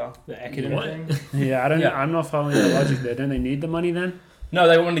good PR. The academic What? thing. yeah, I don't know. Yeah. I'm not following the logic there. Don't they need the money then? No,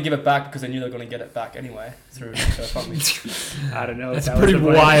 they wanted to give it back because they knew they were going to get it back anyway through GoFundMe. I don't know. if That's a that was pretty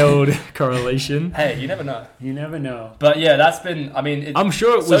the plan. wild correlation. Hey, you never know. You never know. But yeah, that's been. I mean, I'm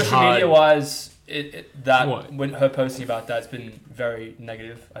sure it was social hard. media wise, that What? when her posting about that's been very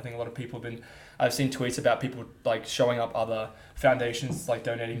negative. I think a lot of people have been. I've seen tweets about people like showing up other foundations, like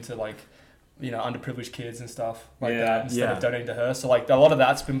donating to like, underprivileged kids and stuff like Yeah. that instead Yeah. of donating to her. So like a lot of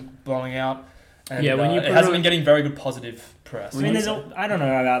that's been blowing out. And, Yeah, when you it put hasn't on- been getting very good positive press. I mean, I don't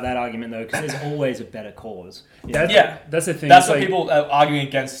know about that argument though, because there's always a better cause. That's the thing. That's It's what like, people are arguing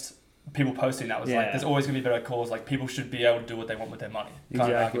against. People posting that was like, Yeah. there's always going to be better cause. Like people should be able to do what they want with their money. Kind of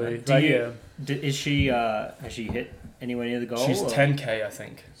Exactly. argument. Do Like, you- yeah. Is she? Has she hit anywhere near the goal? She's or? 10K, I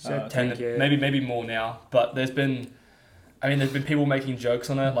think. So 10, maybe more now. But there's been people making jokes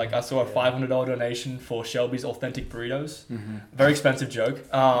on it. Like I saw a $500 donation for Shelby's authentic burritos. Very expensive joke.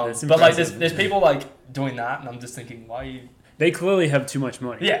 That's But like impressive. there's people like doing that, and I'm just thinking, why are you? They clearly have too much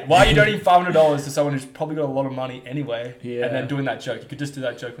money. Yeah, why are you donating $500 to someone who's probably got a lot of money anyway? Yeah. And then doing that joke, you could just do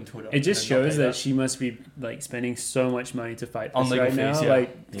that joke on Twitter. It just and then not shows pay that she must be like spending so much money to fight On this legal right now. fees, yeah.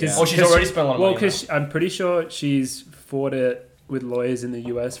 Like, Yeah. Or she's already spent a lot of well, money. because I'm pretty sure she's fought it with lawyers in the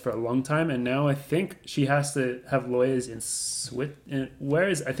U.S. for a long time, and now I think she has to have lawyers in where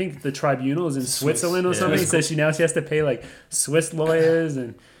is I think the tribunal is in Swiss. Switzerland or Yeah. something. Swiss. So she has to pay like Swiss lawyers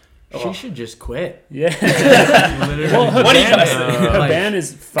and She should just quit. yeah. Literally. Well, her What are you ban, gonna say? her Like- ban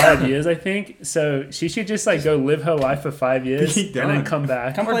is 5 years, I think. So she should just like go live her life for 5 years Be and done. then come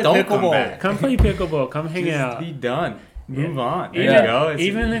back. Come Or play don't come pickleball. back. Come play pickleball. Come hang Just out. be done. Move on. There Even, you go. It's-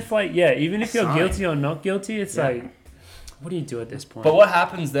 even if even if you're Sign. guilty or not guilty, it's Yeah. like, what do you do at this point? But what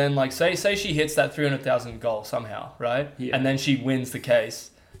happens then? Like, say she hits that 300,000 goal somehow, right? Yeah. And then she wins the case.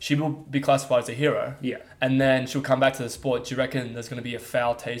 She will be classified as a hero, Yeah, and then she'll come back to the sport. Do you reckon there's going to be a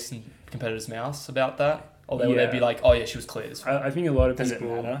foul taste in competitors' mouths about that, or would they Yeah. be like, "Oh yeah, she was cleared"? I think a lot of Does it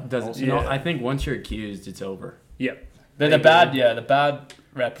people. matter? Does Yeah. no? I think once you're accused, it's over. The bad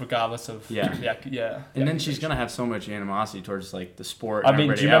rep, regardless of Yeah. yeah. And then she's gonna have so much animosity towards like the sport. I and mean,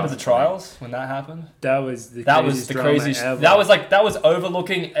 do everybody you remember else. the trials when that happened? That was the That was craziest the drama craziest. ever. That was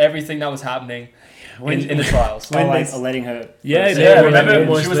overlooking everything that was happening in the trials. Oh, When like they- letting her. Yeah, Yeah, they- remember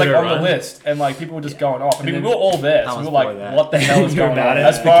almost she was let like her on the run. list, and like people were just going off. I mean, And we were all there, I so we was were like, for that. "What the hell is You were going on?" about it.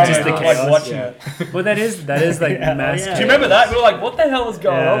 As far Just as the like chaos, watching yeah. it. Well, that is like Yeah, mass. oh, yeah. Do you remember that? We were like, "What the hell is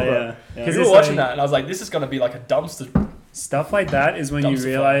going on, bro?" Yeah. Because We it's were watching like- that, and I was like, "This is gonna be like a dumpster." Stuff like that is when you Dumpster fire.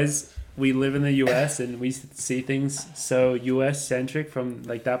 realize we live in the U.S. and we see things so U.S. centric from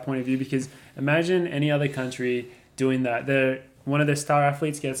like that point of view. Because imagine any other country doing that. One of their star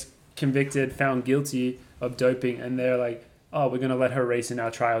athletes gets convicted, found guilty of doping, and they're like, "Oh, we're gonna let her race in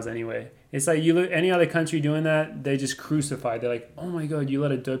our trials anyway." It's like you look any other country doing that, they just crucify. They're like, "Oh my God, you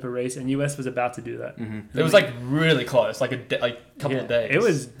let a dope a race," and U.S. was about to do that. It was like really close, like a couple Yeah. of days. It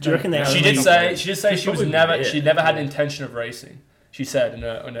was. Do you reckon they She only- did say she was Probably never did. she never had an intention of racing. She said in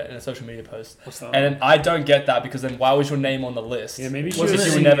a social media post, What's that? and I don't get that because then why was your name on the list? Yeah, maybe she Wasn't was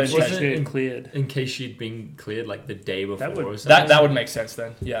it- saying never that she intention- should get cleared. In case she'd been cleared like the day before would- or something. That would make sense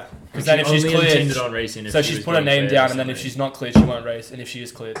then, yeah. Because then if she's only cleared, intended on racing if so she she's was put her being name cleared or down, and then if something. she's not cleared, she won't race, and if she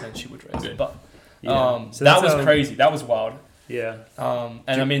is cleared, then she would race. Good. But Yeah. So that that's was how- crazy. That was wild. Yeah.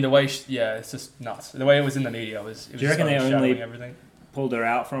 And I mean the way, it's just nuts. The way it was in the media was. It was Do you reckon so they only- shadowing everything? pulled her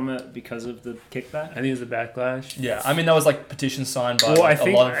out from it because of the kickback? I think it was the backlash. Yeah, I mean there was like petitions signed by Well, I like,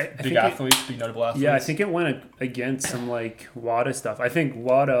 think- a lot of I big think it- athletes, big notable athletes. Yeah, I think it went against some like WADA stuff. I think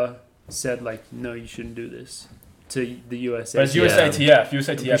WADA said like, no, you shouldn't do this to the USA. But it's Yeah. USATF. USATF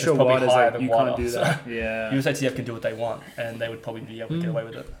pretty is sure probably WADA's higher like, than you WADA. can't do so that. Yeah. USATF can do what they want, and they would probably be able to get away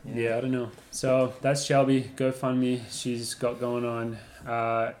with it. Yeah, I don't know. So that's Shelby. GoFundMe. She's got going on.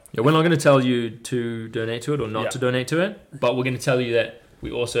 Yeah, we're not going to tell you to donate to it or not Yeah. to donate to it, but we're going to tell you that we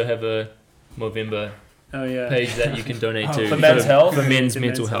also have a Movember Oh yeah. page that you can donate to For men's health? for men's For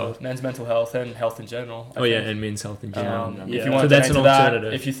mental men's health. Men's mental health and health in general. I Oh yeah, think. and men's health in general. Yeah. If you want So to that's donate an to that,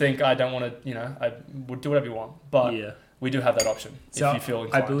 alternative. if you think I don't want to, I would do whatever you want, but Yeah. we do have that option So if you feel I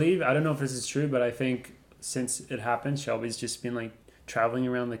inclined. believe I don't know if this is true, but I think since it happened, Shelby's just been like traveling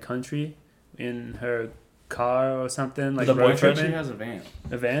around the country in her car or something, like With a road boyfriend? She tripping. has a van.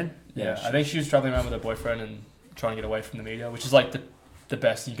 A van. Yeah, I think she was traveling around with her boyfriend and trying to get away from the media, which is like the the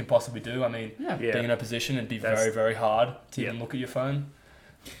best you can possibly do. I mean, Yeah. being in a position, it'd be That's- very, very hard to Yeah. even look at your phone.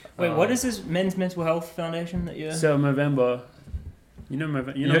 Wait, what is this Men's Mental Health Foundation that you're So Movember, you know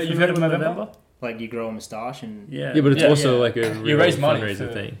Movember. You know, You've heard of Movember? like you grow a moustache and Yeah. Yeah, but it's Yeah, also yeah. like a You real raise money fundraiser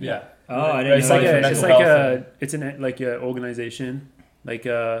for, thing. Yeah. oh, I didn't It's know like that. a- it's mental like health it's an like a organization, like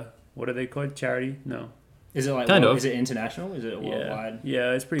what are they called? Charity? No. Is it like Kind of. Is it international? Is it worldwide?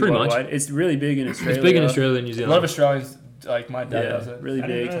 Yeah, it's pretty Pretty much. worldwide. It's really big in Australia. It's big in Australia and New A Zealand. lot of Australians, like my dad Yeah, does it. really I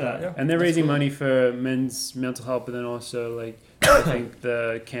didn't big. know that. Yeah. And they're That's raising cool. money for men's mental health, but then also like I think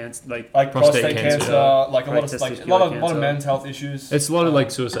the cancer, like Like Prostate prostate cancer, cancer, like a right, lot of like testicular a lot of cancer. men's health issues. It's a lot of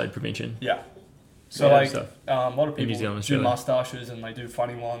like suicide prevention. Yeah. So Yeah, like stuff. a lot of In New people Zealand, do Australia. mustaches and they do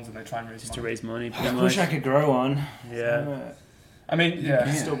funny ones and they try and raise just to money. raise money. Pretty I much. wish I could grow one. Yeah. I mean, You yeah.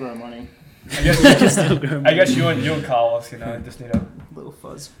 can still grow money. I guess you and Carlos, just need a Little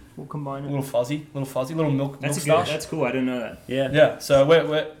fuzz. We'll combine it. little fuzzy, little milk That's a good. moustache. That's cool. I didn't know that. Yeah. Yeah. So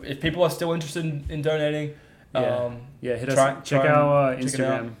if people are still interested in donating, Yeah. Yeah, hit Try- us. Check try and our check it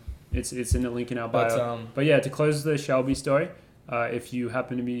out. Instagram. It's in the link in our bio. but But yeah, to close the Shelby story, if you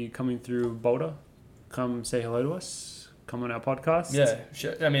happen to be coming through Boulder, come say hello to us. Come on our podcast.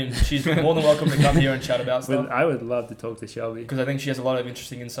 I mean, she's more than welcome to come here and chat about stuff I would love to talk to Shelby. because I think she has a lot of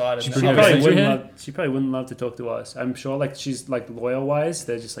interesting insight. And She She Bring her probably, friends wouldn't here? love, she probably wouldn't love to talk to us. I'm sure, like she's like lawyer wise,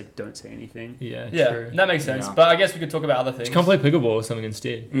 they're just like don't say anything. Yeah, yeah, true. that makes sense. Yeah. But I guess we could talk about other things. Just come play pickleball or something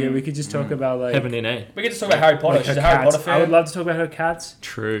instead. Yeah, we could just talk about like Have an NA. We could just talk about Harry Potter. like She's her a Harry cats. Potter fan. I would love to talk about her cats.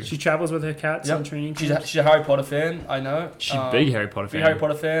 True. She travels with her cats Yep. on training. She's camps. she's a Harry Potter fan. I know. She's a big Harry Potter Big fan. Harry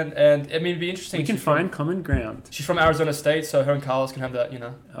Potter fan, and I mean, it'd be interesting. We can She's from- find common ground. She's from Arizona State, so her and Carlos can have that,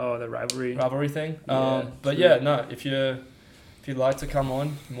 Oh, the rivalry. rivalry thing. Yeah, But true. yeah, no, if you'd like to come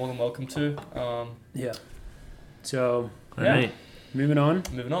on, you're more than welcome to. Yeah. So Alright. moving on.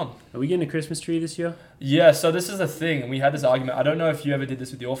 Moving on. Are we getting a Christmas tree this year? Yeah, so this is the thing, and we had this argument. I don't know if you ever did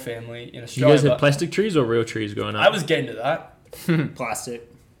this with your family in You Australia. guys had but plastic trees or real trees going up? I was getting to that. Plastic.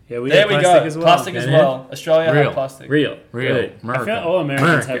 Yeah, we There had we plastic go. as well. Plastic as Yeah. well. Australia Real. had plastic. Real. Real. Right. I feel all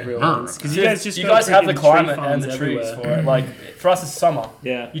Americans have real ones because you guys just you got guys have the freaking climate tree and farms the trees everywhere. for it. Like for us, it's summer.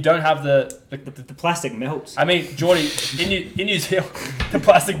 Yeah. You don't have the The plastic melts. I mean, Geordie, in New Zealand, the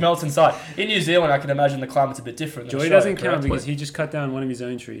plastic melts inside. In New Zealand, I can imagine the climate's a bit different. Than Joey Australia, doesn't count correct? because he just cut down one of his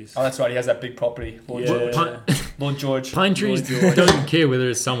own trees. Oh, that's right. He has that big property, Lord, Yeah. George. Pine, Lord George. pine trees George. don't care whether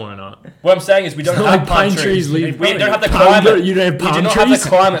it's summer or not. What I'm saying is, we don't It's have not like pine trees. leave. We don't have the Pine- climate. You don't have We do palm not trees. have the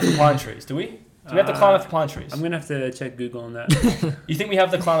climate for pine trees, do we? Do we have the climate for pine trees? I'm gonna have to check Google on that. You think we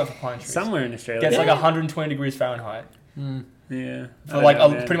have the climate for pine trees? Somewhere in Australia. Gets like 120 degrees Fahrenheit yeah. for I like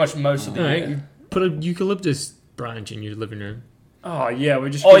don't know, man. pretty much most of the Alright, year. put a eucalyptus branch in your living room. Oh yeah, we're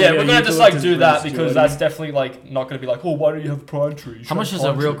just. Oh yeah, gonna we're get gonna just like eucalyptus do that roots, because Jordan. that's definitely like not gonna be like, oh, why do you have pine trees? How much does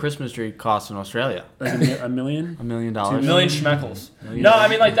a real Christmas tree cost in Australia? like a million. $1 million. $2 million schmeckles? Million. No, I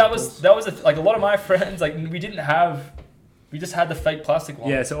mean like that was like a lot of my friends like we just had the fake plastic one.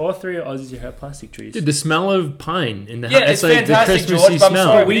 Yeah, so all three of Aussies here have plastic trees. Dude, the smell of pine in the Yeah, house. it's like fantastic, the Christmassy George, but I'm smell.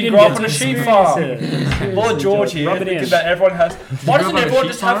 sorry, we We didn't didn't grow get up on a to sheep experience farm. it. Lord George here, Rub it thinking in. that everyone has. Why doesn't grow up on a everyone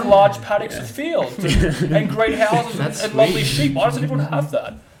sheep just have farm? large paddocks of fields and great houses That's and lovely sweet. sheep? Why doesn't everyone have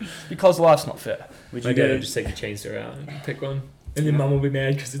that? Because life's not fair. Would My you dad get would just take the chainsaw out and pick one. And then mum will be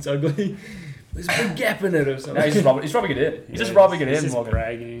mad because it's ugly. There's a big gap in it or No, something. he's rubbing it in. He's just rubbing it He's in, just Morgan.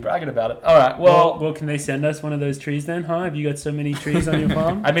 bragging. Bragging about it. All right. Well, Well, can they send us one of those trees then? Huh? Have you got so many trees on your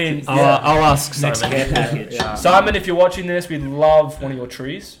farm? I mean, I'll ask Next Simon. care package. Yeah. Simon, if you're watching this, we'd love one of your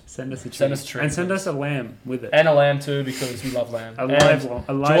trees Send us a tree. Send us a tree, And send please. us a lamb with it. and a lamb too because we love lamb. A live,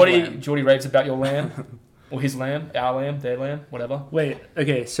 a live lamb. Geordie raves about your lamb, or his lamb, our lamb, their lamb, whatever. Wait,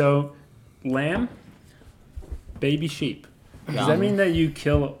 okay, so lamb, baby sheep. Does Yeah. that mean that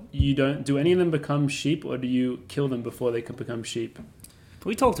you don't, do any of them become sheep or do you kill them before they can become sheep?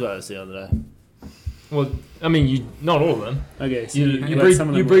 We talked about this the other day. Well, I mean, not all of them. Okay, so You let breed, some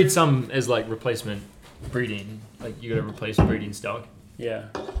of you them breed some as like replacement breeding. Like you got to replace breeding stock. Yeah,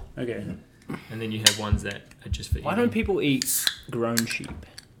 okay. And then you have ones that are just for Why eating. don't people eat grown sheep?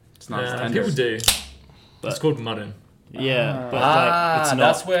 It's not as tender. people do. But- It's called mutton. Yeah, but Ah, like it's not.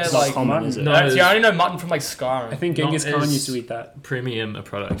 that's where, it's not like, common, is it? No, See, I only know mutton from like Skyrim. I think Not Genghis Khan as- used to eat that. Premium a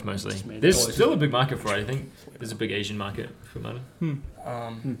product mostly. Just made There's it. still a big market for it. I think there's a big Asian market for mutton.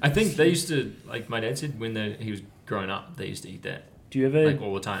 I think they used to, like my dad said, when he was growing up, they used to eat that Do you ever, like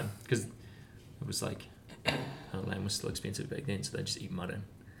all the time because it was like lamb was still expensive back then, so they just eat mutton.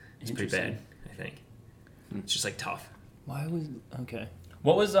 It's pretty bad, I think. It's just like tough. Why was okay?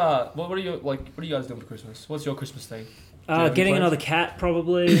 What was what are you like? What are you guys doing for Christmas? What's your Christmas thing? Do you have any Getting plans? another cat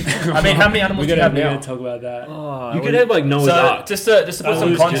probably. I mean, how many animals do you have we now? gotta talk about that. Oh, You could have like Noah's So Ark. just to put I some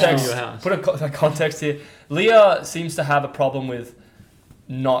lose context, your house. put a context here. Leah seems to have a problem with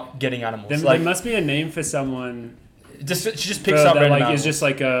not getting animals. There like must be a name for someone she just bro, picks up that random like animals. is just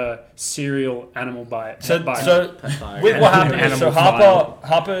like a serial animal buyer. So buyer. with what happened is, so Animal file.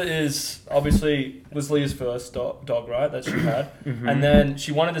 Harper is obviously was Leah's first dog, right, that she had, Mm-hmm. and then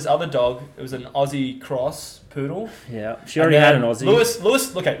she wanted this other dog. It was an Aussie cross poodle. Yeah, she already had an Aussie. Lewis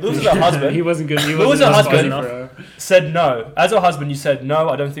is her husband. he wasn't good. He Who was wasn't her good husband? for her. Said no. As her husband, you said no.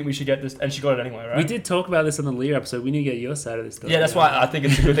 I don't think we should get this, and she got it anyway, right? We did talk about this on the Lear episode. We need to get your side of this story. Yeah, that's why I think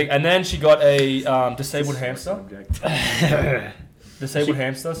it's a good thing. And then she got a disabled hamster. Disabled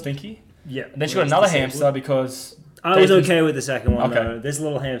hamster, Stinky. Yeah. And then she got another hamster because I was Nathan's- okay with the second one Okay. though. This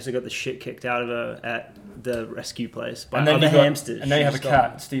little hamster got the shit kicked out of her at the rescue place by and then other you got, hamsters. and now you have a She's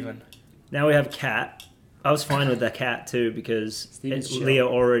got- cat, Stephen. Now we have a cat. I was fine with the cat too because Steven's chill. Leah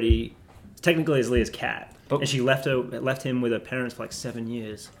already technically is Leah's cat, But- and she left him with her parents for like 7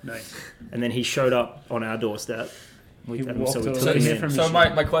 years, Nice. and then he showed up on our doorstep. He walked So we over. took So, him Took in. from so his-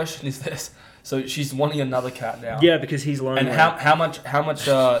 my question is this: so she's wanting another cat now. Yeah, because he's lonely. And how much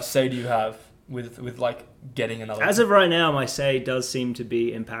say do you have with like getting another? As of right now, my say does seem to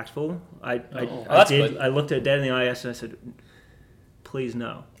be impactful. I that's did. good. I looked at Dad in the eye yesterday and I said, "Please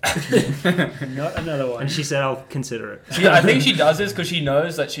no," Not another one. and she said, "I'll consider it." I think she does this because she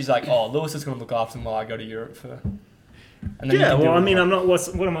knows that she's like, oh, Lewis is going to look after him while I go to Europe for. And then you Yeah, can do well, I it. mean, I'm not. What's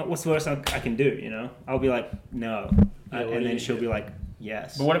the worst I can do? You know, I'll be like, no, Yeah, what do and you then she'll do? be like,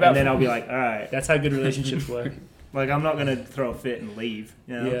 yes. But what about- And then I'll be like, all right. That's how good relationships work. Like, I'm not gonna throw a fit and leave.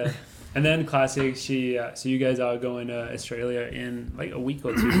 You know? Yeah. And then classic. So you guys are going to Australia in like a week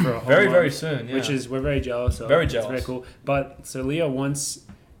or two for a whole very month, very soon. Yeah. which is we're very jealous of. Very It's very jealous. cool. But so Leah wants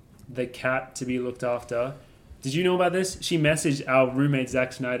the cat to be looked after. Did you know about this? She messaged our roommate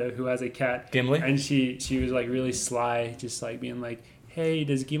Zach Snyder, who has a cat, Gimli. and she was like really sly, just like being like, "Hey,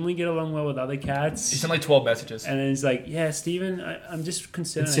 does Gimli get along well with other She cats?" sent like 12 messages. And then he's like, "Yeah, Steven, I'm just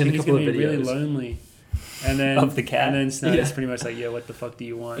concerned. I It's in think a he's couple gonna be of really videos. lonely." And then Of the cat? And then Snyder's Yeah. pretty much like, "Yeah, what the fuck do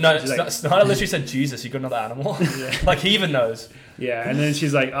you want?" No, She's like, Snyder literally said, Jesus, you got another animal? yeah. Like, he even knows. Yeah, and then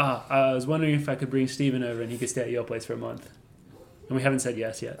she's like, I was wondering if I could bring Steven over and he could stay at your place for a month. And we haven't said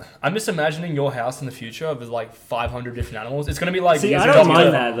yes yet. I'm just imagining your house in the future with like 500 different animals. It's going to be like... See, I I don't don't mind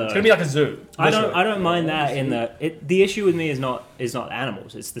mind that. that though. It's going to be like a zoo. I literally. don't mind that in the issue with me is not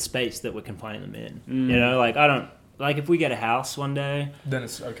animals. It's the space that we're confining them in. You know, like I don't like if we get a house one day. Then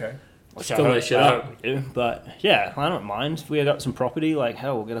it's okay. Which Fill that shit I up. hope we do, but yeah, I don't mind if we got some property. Like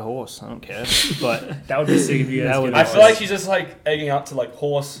hell, we'll get a horse. I don't care. But That would be sick if you guys That could would have I be feel like she's just like egging up to like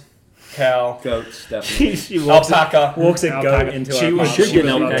horse, cow, Goats, definitely. she walks alpaca. walks a goat Alpaca. into She our would- apartment. should get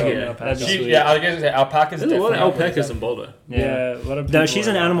an would love alpaca. to have Yeah. alpaca. That'd be sweet. Yeah, I was going to say alpacas. There's a lot of definitely alpacas in Boulder. Yeah, a lot of No, people she's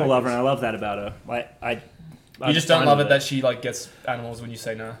an are animal alpacas. lover, and I love that about her. Like You just don't love it that she like gets animals when you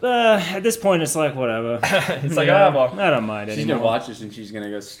say no. At this point, it's like whatever. It's like, Yeah, well. I don't mind She's anymore. gonna watch this and she's gonna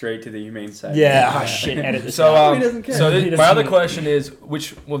go straight to the humane side. Yeah, oh shit, edit this. So, out. He doesn't care. so He my doesn't other know. question is,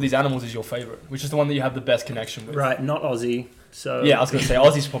 which one of these animals is your favorite? Which is the one that you have the best connection with? Right, not Aussie. So Yeah, I was going to say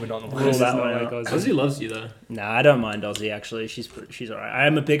Aussie's probably not on the Rule list. that Not one like out. Aussie. Ozzy loves you though. Nah, I don't mind Aussie actually. She's alright. I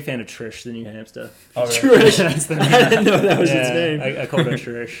am a big fan of Trish, the new hamster. Oh, really? That's the name. I didn't know that was its name. I called her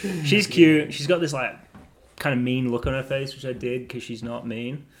Trish. She's cute. She's got this like kind of mean look on her face, which I did because she's not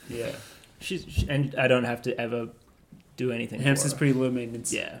mean. Yeah. And I don't have to ever do anything. Hamster's for her. pretty low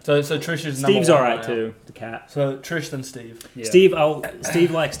maintenance. Yeah. So Trish is number Steve's one alright right too. The cat. now. So Trish then Steve. Yeah.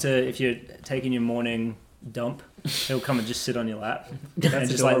 Steve likes to, if you're taking your morning dump, he'll come and just sit on your lap and just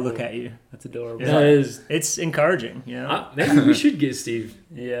adorable. like look at you. That's adorable. Yeah. That is. It's encouraging, you know. Maybe we should get Steve.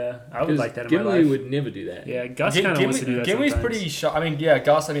 Yeah, I would like that in Gimli my life. would never do that. Yeah, Gus kind of wants to do that Gimli's sometimes. pretty shy. I mean, yeah,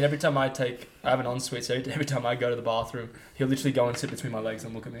 Gus. I mean, every time I have an ensuite, so every time I go to the bathroom, he'll literally go and sit between my legs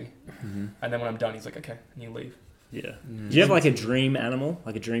and look at me. And then when I'm done, he's like, "Okay," and you leave. Yeah. Do you have like a dream animal,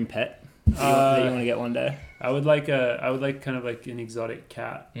 like a dream pet that you want to get one day? I would like kind of like an exotic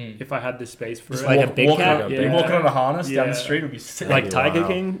cat Mm. if I had the space for Just it. like a big walking cat? on, Yeah. walking on a harness down Yeah. the street would be sick. Like Wow. Tiger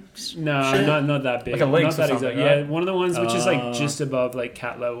King? No, Shit. not that big. Like a lynx not that or something, exotic. right? Yeah, one of the ones which is like Oh. just above like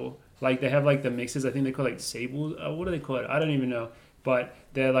cat level. Like they have like the mixes. I think they call like sables. What do they call it? I don't even know. But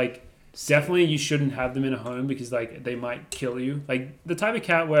they're like definitely you shouldn't have them in a home because like they might kill you. Like the type of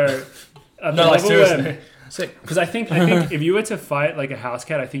cat where No, like seriously. Because I think if you were to fight like a house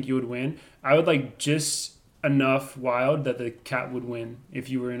cat, I think you would win. I would like just enough wild that the cat would win if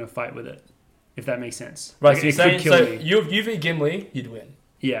you were in a fight with it. If that makes sense. Right, Like, so, you're it saying, could kill so me. you beat Gimli, you'd win.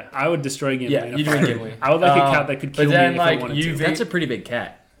 Yeah, I would destroy Gimli. Yeah, in a you'd fight. win Gimli. I would like a cat that could kill but me then if I like wanted you to. That's a pretty big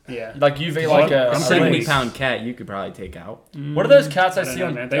cat. Yeah. like UV like a I'm A saying lynx. 70-pound cat you could probably take out. What are those cats I I don't see know,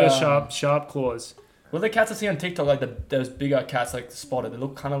 on? man. They got sharp claws. What are the cats I see on TikTok? Like those bigger cats, like spotted. They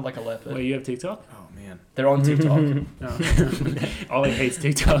look kind of like a leopard. Wait, you have TikTok? Oh man. man. They're on TikTok. No. Ollie hates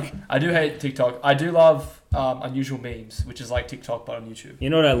TikTok. I do hate TikTok. I do love unusual memes, which is like TikTok but on YouTube. You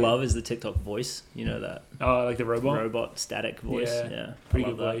know what I love is the TikTok voice. You know that Oh, like the robot. robot static voice. Yeah. Yeah, Pretty I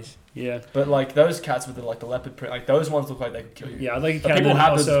good love that. voice. Yeah. But like those cats with the leopard print, like those ones look like they could kill you. Yeah, I'd like a But cat. people And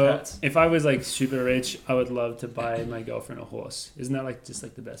have those also, pets. if I was like super rich, I would love to buy my girlfriend a horse. Isn't that like just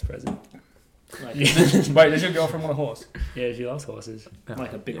like the best present? Like, Wait, does your girlfriend want a horse? Yeah, she loves horses.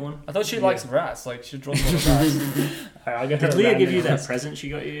 like a big one. I thought she Yeah. likes rats. Like she draws a lot of rats. I'll get her Did a Leah give random you that horse. present she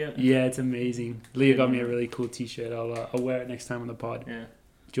got you yet? Yeah, it's amazing. Leah got me a really cool T-shirt. I'll wear it next time on the pod. Yeah.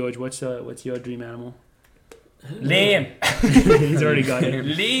 George, what's your dream animal? Lamb. He's already got it.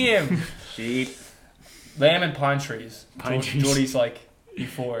 Lamb. Sheep. Lamb and pine trees. Pine trees. Geordie's like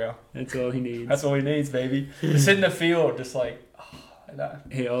euphoria. That's all he needs. That's all he needs, baby. Just sit in the field, just like that.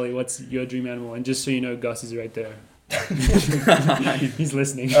 Hey Ollie, what's your dream animal? And just so you know, Gus is right there. He's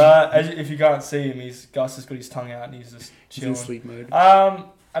listening. If you can't see him, Gus has got his tongue out and he's just He's in chilling. sleep mode.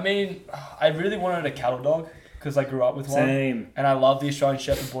 I mean, I really wanted a cattle dog because I grew up with one, Same. and I love the Australian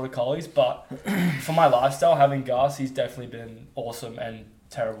Shepherd Border Collies. But for my lifestyle, having Gus, he's definitely been awesome and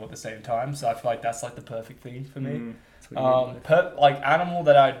terrible at the same time. So I feel like that's like the perfect thing for me. Mm. That's what you need. Like animal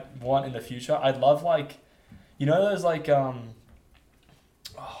that I'd want in the future, I'd love like, you know those like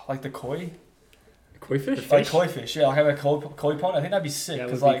the koi, Koi fish? like koi fish. Yeah, like have a koi pond. I think that'd be sick That would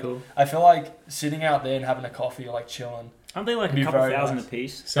because be like cool. I feel like sitting out there and having a coffee or like chilling. Aren't they like Be a couple very thousand nice. a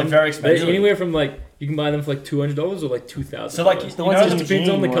piece? They're very expensive. Anywhere from like you can buy them for like $200 or like $2,000. So like The you ones know, in just depends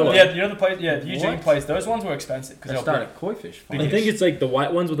on the Eugene colour. were- yeah, you know the place, yeah, the Eugene What? place. Those ones were expensive because I they started were a koi fish Big farm. I think it's like the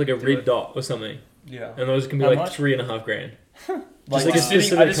white ones with like a red dot or something, big. Yeah. and those can be How like much? $3.5 grand. Like, like a just sitting, I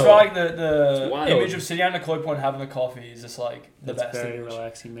specific just feel colour. like the It's wild. image of sitting out in a koi pond having a coffee is just like the That's best very image.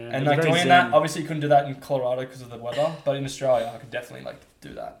 relaxing, man. And It's like very doing that, zen. obviously you couldn't do that in Colorado because of the weather, but in Australia I could definitely like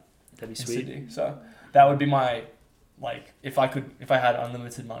do that That'd be in sweet. Sydney. So that would be my like if I had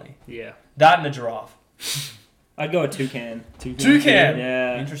unlimited money. Yeah. That and a giraffe. I'd go a toucan. Toucan.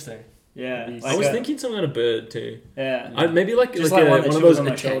 Yeah. Interesting. Yeah. I I was a- thinking something on a bird too. Yeah. Maybe like Just like, like one one that of chills those on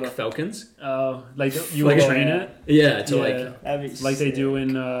my attack shoulder. falcons. Oh, like you Like would a- train it, Yeah, to Yeah. like That'd be like they sick. do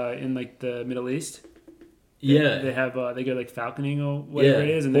in like the Middle East. yeah. They have they go like falconing or whatever Yeah, it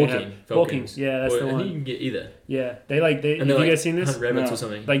is, and hawking, they have falcons. Yeah, that's Or- the I think you one. can get either. Yeah, they have And you they're like guys seen this? hunt rabbits No. or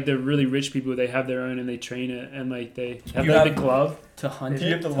something. Like the really rich people, they have their own and they train it, and like they have You like have- the glove. to hunt You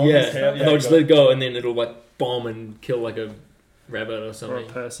it. have the Yeah, longest tail. and they'll just let it go, and then it'll like bomb and kill like a rabbit or Or a something.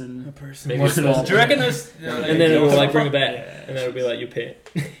 person. Maybe More it's than not. Do you reckon those? And then it'll like bring it back, Yeah. and that'll be like your pet.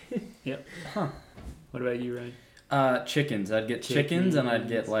 What about you, Ryan? Chickens. I'd get chickens and I'd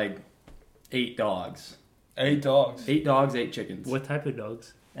get like 8 dogs. 8 dogs. 8 dogs, 8 chickens. What type of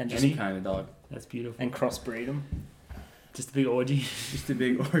dogs? And Any just kind of dog. That's beautiful. and crossbreed them. Just a big orgy. Just a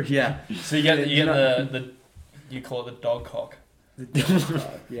big or yeah. So you get You know- the you call it the dog cock.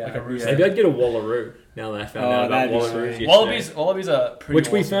 Yeah. Like a rooster. Maybe I'd get a wallaroo. Now that I found Oh, out about that'd be wallaroos, sweet. yesterday. Wallabies are pretty Which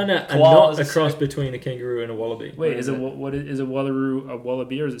we awesome. found out are Koalas not are a cross sick. between a kangaroo and a wallaby. Wait, is a wallaroo a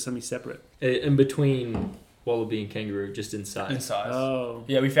wallaby or is it something separate? In between wallaby and kangaroo, just in size. in size. Oh,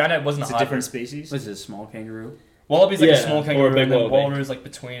 Yeah, we found out it wasn't It's a a hybrid. different species. What is it, a small kangaroo? Wallaby's like Yeah, a small or a kangaroo, big and then wallaby. wallaroo is like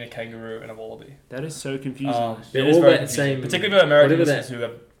between a kangaroo and a wallaby. that is so confusing. They're it is all very that confusing, same- particularly for American whatever listeners who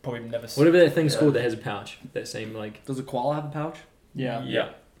have probably never seen. Whatever that thing's Yeah. called that has a pouch. That same like. Does a koala have a pouch? Yeah. Yeah,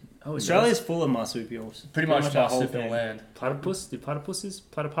 Oh, Australia's full of marsupials. pretty much our whole marsupial thing. land. platypus. Do platypuses?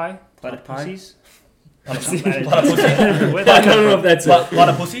 Platypi? Platypuses. Platypussy. Where I that don't come know from? if that's Pla- it.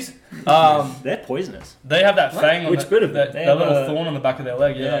 platypussies. They're poisonous. They have that fang on Which bit of it? They that have little a- thorn on the back of their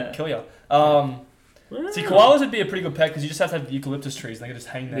leg. Yeah, Yeah. that'd kill you. See, Wow. koalas would be a pretty good pet because you just have to have eucalyptus trees and they can just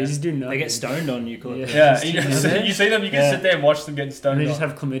hang there. They just do nothing. They get stoned on eucalyptus. Yeah, you, Do they? you see them, you can Yeah. sit there and watch them getting And stoned. they just on.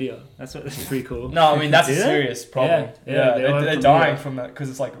 have chlamydia. That's what. It's pretty cool. No, I mean that's a Do they? serious problem. Yeah, Yeah, they all have they're chlamydia. dying from that because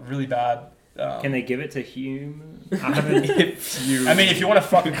it's like really bad. Can they give it to humans? I haven't. I mean, if you want to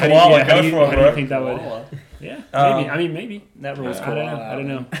fuck a How do you- koala, yeah, how go do you- for how it, do you bro. think that would? Koala. Yeah, Um, maybe. I mean, maybe. That rules I don't know. koala. I don't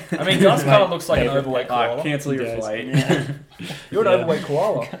know. I mean, Gus kind of looks like an Favorite overweight pet. koala. Cancel your Yes. flight. Yeah. You're an Yeah. overweight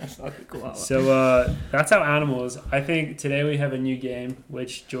koala. Fuck a koala. So that's our animals. I think today we have a new game,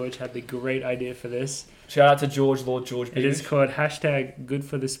 which George had the great idea for this. Shout out to Lord George. It is called hashtag Good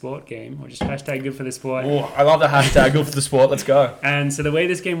for the Sport game, or just hashtag Good for the Sport. Oh, I love the hashtag. Good for the sport. Let's go. And so the way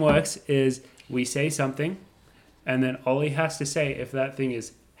this game works is we say something, and then Ollie has to say if that thing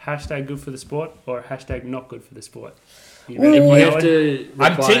is hashtag Good for the Sport or hashtag Not Good for the Sport. You ready You for that have one? to.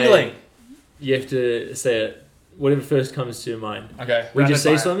 I'm reply- tingling. You have to say it. Whatever first comes to your mind. Okay. We Rapid just say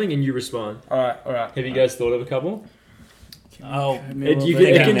fire. something and you respond. All right. Have you guys thought of a couple? Oh, It, we'll you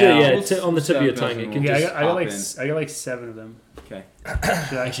think can, it can do, now. yeah, it's on the tip of your Stuff tongue. It doesn't can Yeah, just. I got like 7 of them. Okay.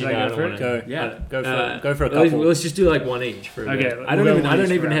 Should I no, I go for don't it? Go. Yeah. Go for Uh, go for a let's, couple. let's just do like one each for a Okay, bit. we'll I don't go even. one I don't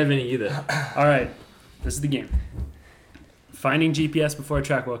each even round. have any either. All right, this is the game. Finding GPS before a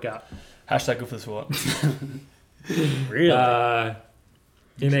track workout. Hashtag good for the sport. Really?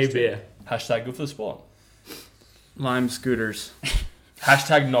 In a beer. Hashtag good for the sport. Lime scooters.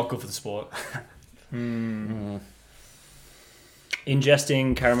 Hashtag not good for the sport.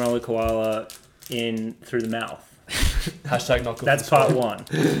 Ingesting caramello koala in through the mouth. Hashtag not good That's for the part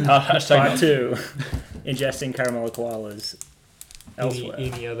sport. one. Hashtag Part not, two, ingesting caramello koalas elsewhere.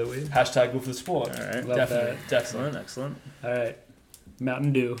 Any other way? hashtag good for the sport. All right. Love Definitely. Definitely. Excellent. Excellent. All right,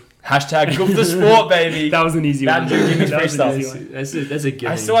 Mountain Dew. Hashtag good for the sport, baby. That was an easy one. Mountain Dew, give me That free was an stuff. easy one. That's a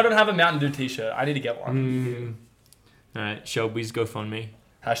given. I still don't have a Mountain Dew t-shirt. I need to get one. All right, Shelby's GoFundMe.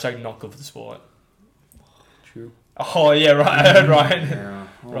 Hashtag not good for the sport. True. Oh yeah, right. I heard Ryan. Yeah.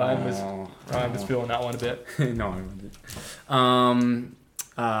 Ryan was feeling that one a bit. No, I wasn't.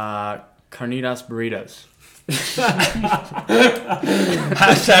 Carnitas burritos.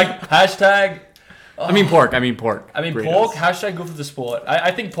 Hashtag. I mean pork. Burritos. Pork. Hashtag good for the sport.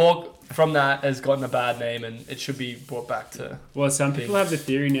 I think pork from that has gotten a bad name and it should be brought back to. Well, some people have the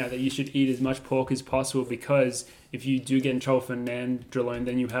theory now that you should eat as much pork as possible because if you do get in trouble for nandrolone,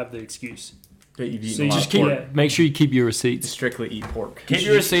 then you have the excuse. That you've eaten So a you lot just of keep pork. it. Make sure you keep your receipts. Strictly eat pork. Keep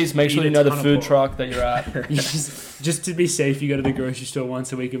your receipts. Make sure eat you a know the ton of food pork. truck that you're at. You just to be safe, you go to the grocery store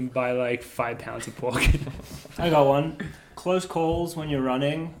once a week and buy like 5 pounds of pork. I got one. Close calls when you're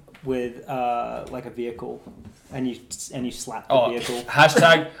running with like a vehicle, and you slap the vehicle.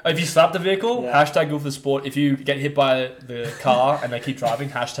 Hashtag if you slap the vehicle. Yeah. Hashtag good for the sport. If you get hit by the car and they keep driving.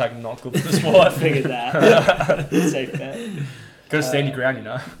 Hashtag not good for the sport. Figured that. Safe bet. Gotta stand your ground, you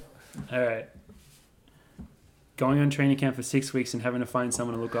know. All right. Going on training camp for 6 weeks and having to find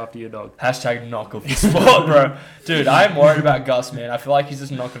someone to look after your dog. Hashtag not good for the sport, bro. Dude, I am worried about Gus, man. I feel like he's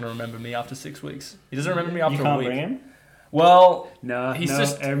just not gonna remember me after 6 weeks. He doesn't remember me after You a can't week. bring him. Well, No, He's no,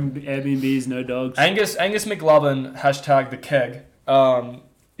 just- Airbnbs, no dogs. Angus McLovin, hashtag the keg.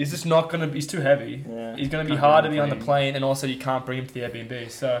 He's just not gonna. He's too heavy. Yeah. He's gonna be Can't hard be to on be the on the plane, and also you can't bring him to the Airbnb.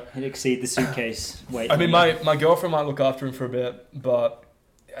 So He'd exceed the suitcase weight. I mean, my girlfriend might look after him for a bit, but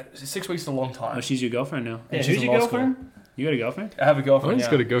 6 weeks is a long time. Oh, she's your girlfriend now. Yeah, And she's who's in your law school. girlfriend? You got a girlfriend? I have a I girlfriend. just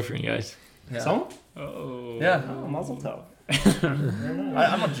Yeah. got to go for it, guys. Yeah. Someone? Oh. Yeah. Oh, mazel tov.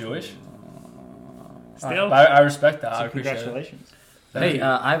 I'm not Jewish. Still? I respect that. I So appreciate it. congratulations. Hey,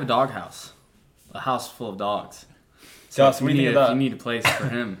 I have a dog house. A house full of dogs. Gus, if what you do you need think of if that? you need a place for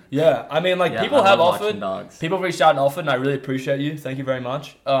him. Yeah, I mean, like Yeah, people I have love watching offered. dogs. People have reached out and offered, and I really appreciate you. Thank you very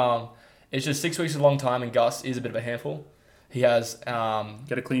much. It's just 6 weeks is a long time, and Gus is a bit of a handful. He has Got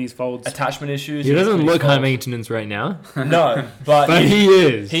to clean his folds. attachment issues. He doesn't He's look high pretty maintenance right now, soft. No, but, but he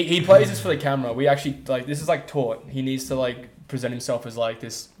is. he plays this for the camera. We actually like this is like taught. He needs to like present himself as like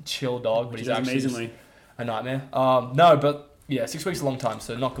this chill dog, but He he's does actually amazingly. a nightmare. No, but yeah, 6 weeks is a long time,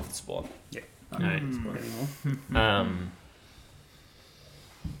 so not good for the sport. Right.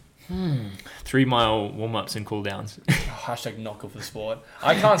 3 mile warm ups and cool downs. Hashtag not good for the sport.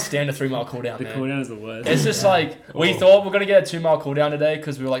 I can't stand a 3 mile cool down, The man. cooldown is the worst. It's just like we Oh. thought we are gonna get a 2 mile cool down today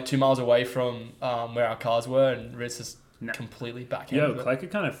because we were like 2 miles away from where our cars were, and Ritz just No. completely Yo, backhanded it. Clay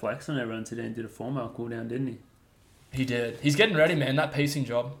could kind of flex on everyone today and did a 4 mile cooldown, didn't he? He did. He's getting ready, man. That pacing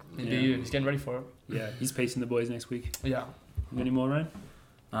job in Yeah. BU. He's getting ready for it. Yeah, he's pacing the boys next week. Yeah. You got any more, Ryan?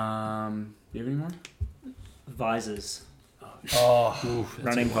 Do you have any more? Visors. Oh,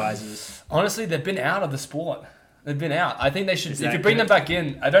 Running visors. honestly, they've been out of the sport. They've been out. I think they should. Is If that you bring good? them back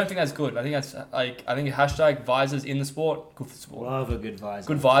in, I don't think that's good. I think that's like I think hashtag visors in the sport. Good for the sport. Love a good visor.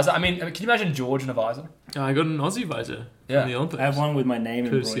 Good visor. I mean, can you imagine George in a visor? I got an Aussie visor Yeah. from the Olympics. I have one with my name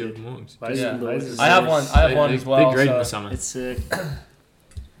Courtesy of embroidered. Morgs. Visors, Yeah. visors. I have one. I have one as well. They're great in the so- summer. It's sick.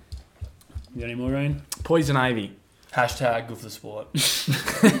 You got any more, Ryan? Poison ivy. Hashtag good for the sport.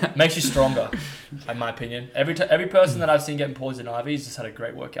 Makes you stronger, in my opinion. Every person that I've seen getting poison ivy has just had a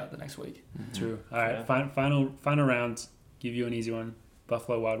great workout the next week. True. All right, Yeah. final round. Give you an easy one.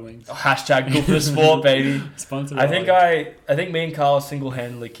 Buffalo Wild Wings. Hashtag good for the sport, baby. Sponsored. I by- think me and Carl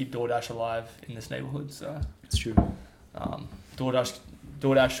single-handedly keep DoorDash alive in this neighborhood. So It's true.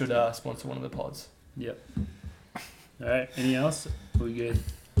 DoorDash should sponsor one of the pods. Yep. All right. Anything else? We good?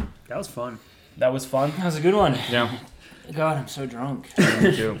 That was fun. That was fun. That was a good one. Yeah. God, I'm so drunk.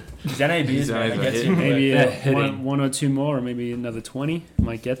 Me too. These NABs, These man, guys that are gets you. hitting. Maybe Yeah, one, hitting. one or two more, or maybe another 20.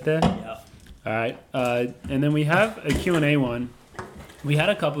 Might get there. Yeah. All right. And then we have a Q&A one. We had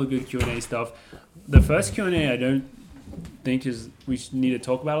a couple of good Q&A stuff. The first Q&A I don't think is we need to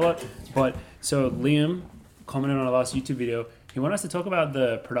talk about a lot. But so Liam commented on our last YouTube video. He wanted us to talk about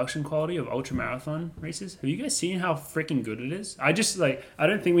the production quality of ultra marathon races. Have you guys seen how freaking good it is? I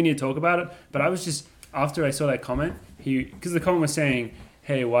don't think we need to talk about it, but I was just, after I saw that comment, because the comment was saying,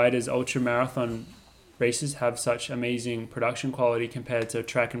 hey, why does ultra marathon races have such amazing production quality compared to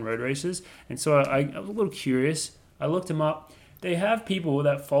track and road races? And so I was a little curious. I looked them up. They have people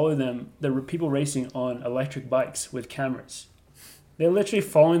that follow them, the people racing on electric bikes with cameras. They're literally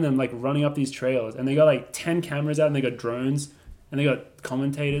following them, like running up these trails, and they got like 10 cameras out, and they got drones, and they got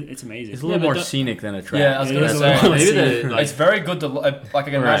commentators. It's amazing. It's a little more scenic than a track. Yeah, I was It gonna is a say little Maybe scenic. the, like, it's very good to like. I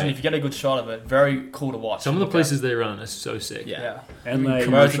can imagine Right. if you get a good shot of it, very cool to watch. some of the Look places they run are so sick. at. Yeah. Yeah. And like,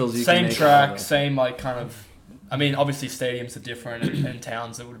 Commercials you can same make out track, of it. same like kind of. I mean, obviously stadiums are different, and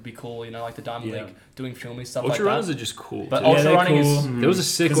towns that would be cool. You know, like the Diamond Yeah. League doing filming stuff Ultra like runs that. are just cool. But too. ultra they're running cool. is There was a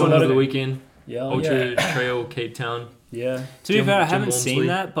sick There's a one lot over of- the weekend. yeah, Ultra Trail Cape Town. yeah. To be Jim- fair, I Jim haven't seen Walmsley.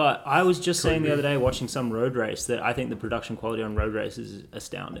 that, but I was just saying the Cody. other day watching some road race that I think the production quality on road races is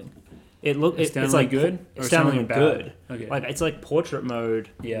astounding. It's Astoundingly like good or astoundingly astoundingly bad? good. Okay. Like it's like portrait mode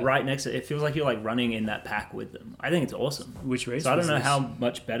Yeah. right next to it. It feels like you're like running in that pack with them. I think it's awesome. Which race? So I don't was know this? how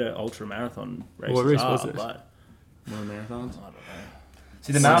much better ultra marathon races What race are, was this? but More marathons. I don't know.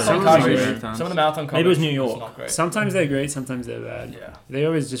 See the Some marathon of cars. them are Some marathons. of the marathon cars. Maybe it was New York. Not great. Sometimes they're great, sometimes they're bad. Yeah. They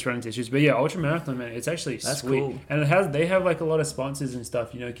always just run into issues. But yeah, ultra marathon, man, it's actually That's sweet. cool. And they have like a lot of sponsors and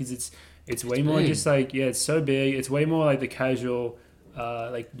stuff, you know, because it's way more big. just like, yeah, it's so big. It's way more like the casual,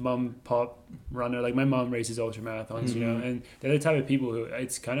 like mum pop runner. Like my mom races ultra marathons, you know, and they're the type of people who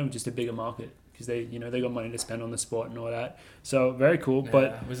it's kind of just a bigger market because they, you know, they got money to spend on the sport and all that. So very cool. But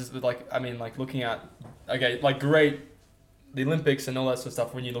Yeah. Was this like I mean like looking at like great. The Olympics and all that sort of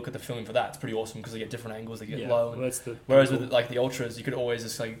stuff. When you look at the filming for that, it's pretty awesome because they get different angles. They get yeah, low. well, And, that's the whereas cool. with like the ultras, you could always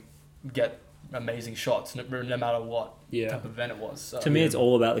just like get amazing shots no matter what yeah, type of event it was. So. To me, it's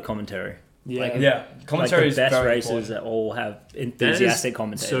all about the commentary. yeah, like, yeah, commentary like is the best very races important. that all have enthusiastic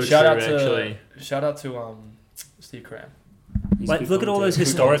commentators. so Shout out true, to actually. Steve Cram. He's Like, good look at all those commentator.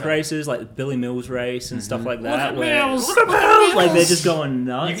 historic commentator. races, like the Billy Mills race and stuff like that. at where- Mills! Look at Mills! Like they're just going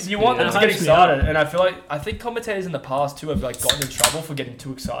nuts. You want them It to get hypes me up. excited, and I think commentators in the past too have like gotten in trouble for getting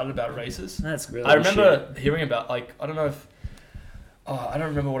too excited about races. That's Really? I remember hearing about like I don't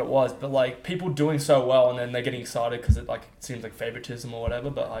remember what it was, but like people doing so well and then they're getting excited because it like seems like favoritism or whatever.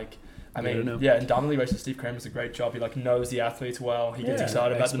 But like I don't mean, know. yeah, in Diamond League races, Steve Kramer does a great job. He like knows the athletes well. He gets Yeah,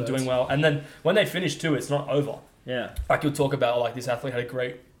 excited about them experts. doing well, and then when they finish too, it's not over. Yeah, Like you'll talk about like this athlete had a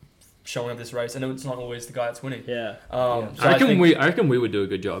great showing of this race, and it's not always the guy that's winning. yeah. So I reckon we would do a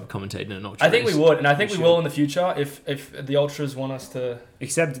good job commentating an ultra. I think we race. would, and I think We we will in the future if the ultras want us to.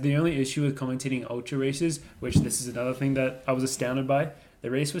 Except the only issue with commentating ultra races, which this is another thing that I was astounded by, the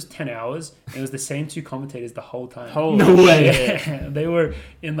race was 10 hours, and it was the same two commentators the whole time. Holy no way! shit. They were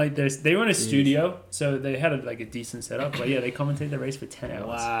in like they were in a studio, so they had a decent setup. But yeah, they commentated the race for 10 hours.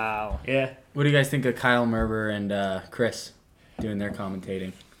 Wow. Yeah, What do you guys think of Kyle Merber and Chris doing their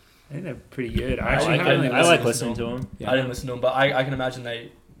commentating? I think they're pretty good. I I actually like haven't it. I like listen listening to them. Yeah. I didn't listen to them, but I can imagine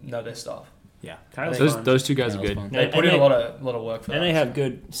they know their stuff. Yeah. Kyle's Those fun. those two guys are Kyle's good. fun. They put in a lot of work for And that. they have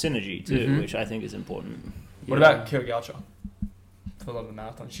good synergy too, Mhm. which I think is important. What Yeah. about Kira Gaucho? For a lot of the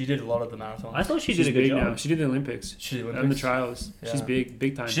marathon, she did a lot of the marathon. I thought she She's did a good big job. now. She did the Olympics She did and the Olympics. trials. She's Yeah.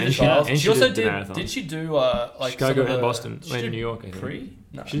 big time. She And did she- trials. and She she also did the did. marathon. Did she do like Chicago some of and the- Boston, she and did New York. I think. Pre?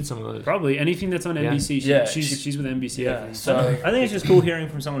 No. She did some of those. Probably anything that's on Yeah. NBC. Yeah, She's with NBC. I Yeah. think. So I think it's just cool hearing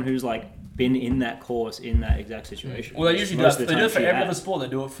from someone who's like been in that course in that exact situation. well, they usually do Most that. of the They do time it for she every has. other sport. They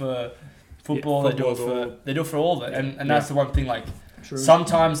do it for football. Yeah, they do it football, for they do it for all of it. And Yeah. that's the one thing. Like True.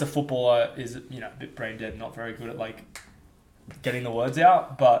 sometimes the footballer is a bit brain dead, not very good at like getting the words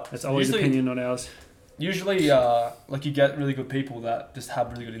out. But That's always usually, opinion, not ours. Usually, like you get really good people that just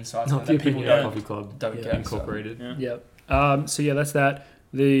have really good insights Not that the people opinion don't coffee club don't Yeah. get. incorporated. Yeah. Yep. So yeah, that's that.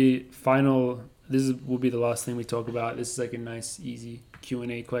 The final. Will be the last thing we talk about. This is like a nice, easy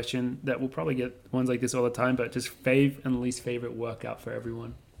Q&A question that we'll probably get ones like this all the time. But just fave and least favorite workout for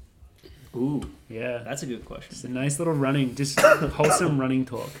everyone. Ooh, Yeah, that's a good question. it's a nice little running, just wholesome running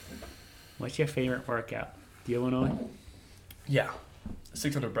talk. What's your favorite workout? Do you want to? Yeah,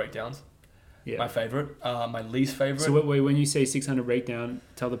 600 breakdowns. Yeah. My favorite. My least favorite. So wait, when you say 600 breakdown,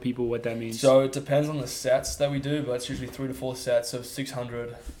 tell the people what that means. So it depends on the sets that we do, but it's usually 3 to 4 sets of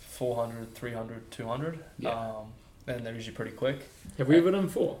 600, 400, 300, 200. Yeah. And they're usually pretty quick. Have we ever done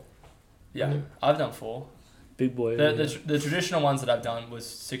 4? Yeah, Yeah. I've done 4. Big boy. The traditional ones that I've done was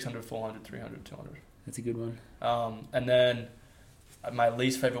 600, 400, 300, 200. That's a good one. And then my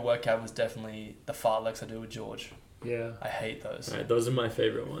least favorite workout was definitely the fartleks I do with George. Yeah. I hate those. Alright, those are my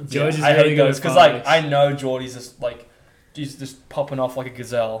favorite ones. George is I really hate good those at because like fartleks. I know Geordie's just like he's just popping off like a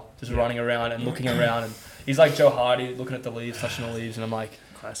gazelle, just Yeah. running around and looking around, and He's like Joe Hardy, looking at the leaves, touching the leaves, and I'm like,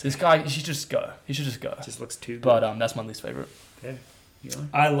 Classic. this guy, he should just go. He should just go. Just looks too good. But that's my least favorite. Yeah. You know?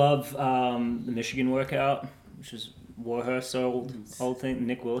 I love the Michigan workout, which is Warhurst's old thing.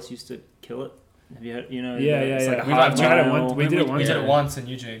 Nick Willis used to kill it. Have you heard? You know? Yeah, it's yeah, like yeah. a We've hard tried it mile. once. We did it We once. did it once in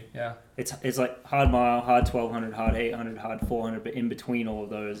Eugene. Yeah. It's like hard mile, hard 1200, hard 800, hard 400, but in between all of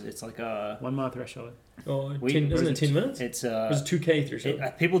those, it's like a 1 mile threshold. Oh, We- 10, isn't it 10 minutes? it's It was 2K through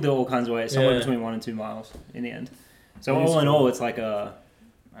something. people do all kinds of ways, somewhere Yeah. between 1 and 2 miles in the end. So It is all in cool. all, it's like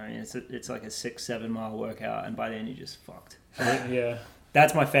it's like a 6-7 mile workout, and by then you're just fucked. Yeah.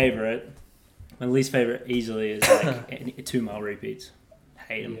 That's my favorite. My least favorite easily is like 2 mile repeats.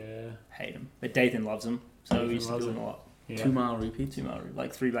 Hate them. Yeah. Hate them. But Dathan loves them, so Dathan we used to loves do them them. a lot. Yeah. 2 mile repeats. 2 mile,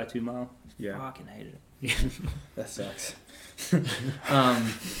 like 3x2 mile. Yeah, Fucking hated it. that sucks.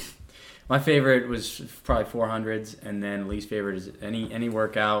 My favorite was probably 400s, and then least favorite is any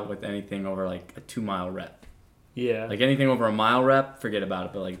workout with anything over like a 2 mile rep. Yeah. Like anything over a mile rep, forget about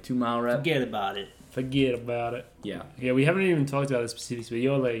it. But like a 2 mile rep, Forget about it. Forget about it. yeah, Yeah, we haven't even talked about the specifics, but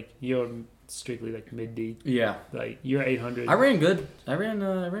you're strictly like mid D. yeah. Like you're 800. I ran good. I ran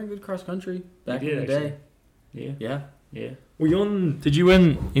good cross country back You in the did, day. Yeah. Yeah. Yeah. Were you on? Did you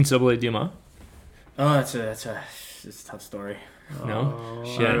win NCAA DMR? Oh, it's a tough story. No? Oh,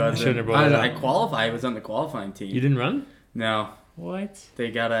 Shit. I shouldn't have brought it I up. qualified. I was on the qualifying team. You didn't run? No, What? they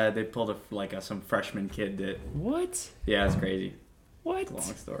pulled some freshman kid that. What? Yeah, it's crazy. What? Long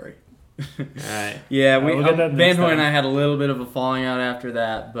story. Alright. Yeah, We'll get that next Vanhoy time. and I had a little bit of a falling out after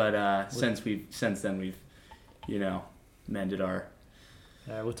that, but since then we've, mended our.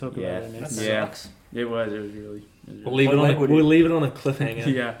 We'll talk Yeah. about it next That time. Yeah. sucks. It was really. We'll leave it What on. leg would We'll you- leave it on a cliffhanger.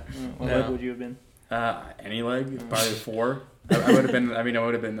 Yeah. What Yeah. leg would you have been? Any leg, probably 4. I would have been. I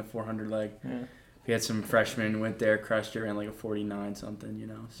would have been the 400 leg. Yeah. We had some freshmen went there, crushed it, ran like a 49 something.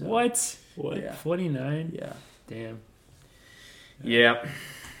 So, What? What? Yeah. 49? Yeah. Damn. Yeah.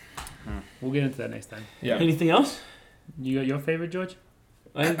 We'll get into that next time. Yeah. Anything else? You got your favorite, George?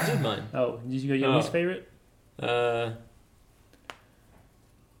 I did mine. Oh, did you got your Oh. least favorite?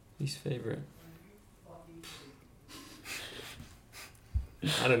 Least favorite.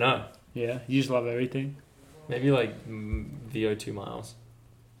 I don't know. Yeah. You just love everything. Maybe like VO2 miles,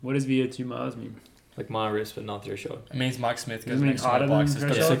 What does VO2 miles mean? like my wrist, but not threshold. It means Mike Smith Does it goes mean next to harder the box. than Go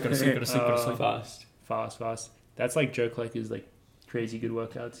to sleep, threshold? go to sleep, go to sleep, go to sleep. Fast. Fast. That's like Joe Collector's like crazy good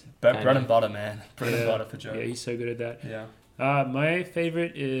workouts. Bread and butter, man. Bread and Yeah. butter for Joe. Yeah, he's so good at that. Yeah. My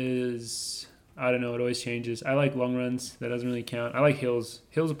favorite is I don't know. It always changes. I like long runs. That doesn't really count. I like hills.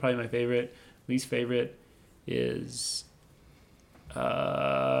 Hills are probably my favorite. Least favorite is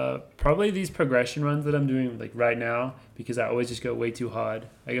probably these progression runs that I'm doing like right now because I always just go way too hard.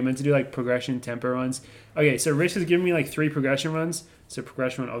 Like I meant to do like progression tempo runs. Okay, so Rich has given me like 3 progression runs. So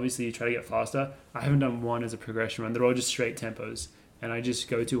progression run, obviously you try to get faster. I haven't done one as a progression run. They're all just straight tempos. And I just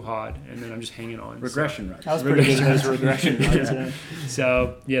go too hard, and then I'm just hanging on. Regression runs. That was pretty good in those regression runs. Yeah.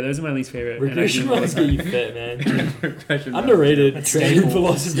 So yeah, those are my least favorite. And I Regression do- runs get you fit, man. Regression runs. Underrated That's training staple.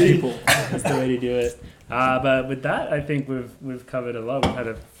 philosophy. Staple. That's the way to do it. But with that, I think we've covered a lot. We've had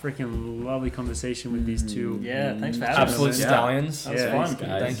a freaking lovely conversation with these two. Yeah, thanks for having Absolute us. Yeah. stallions. That was Yeah, fun.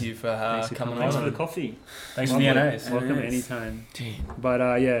 guys. Thank you for Thanks for coming coming Thanks on. for the coffee. Thanks for the Lovely. NAs. Welcome Nice. anytime.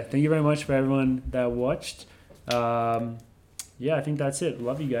 But yeah, thank you very much for everyone that watched. Yeah, I think that's it.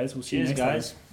 Love you guys. We'll see you Cheers, next time. guys.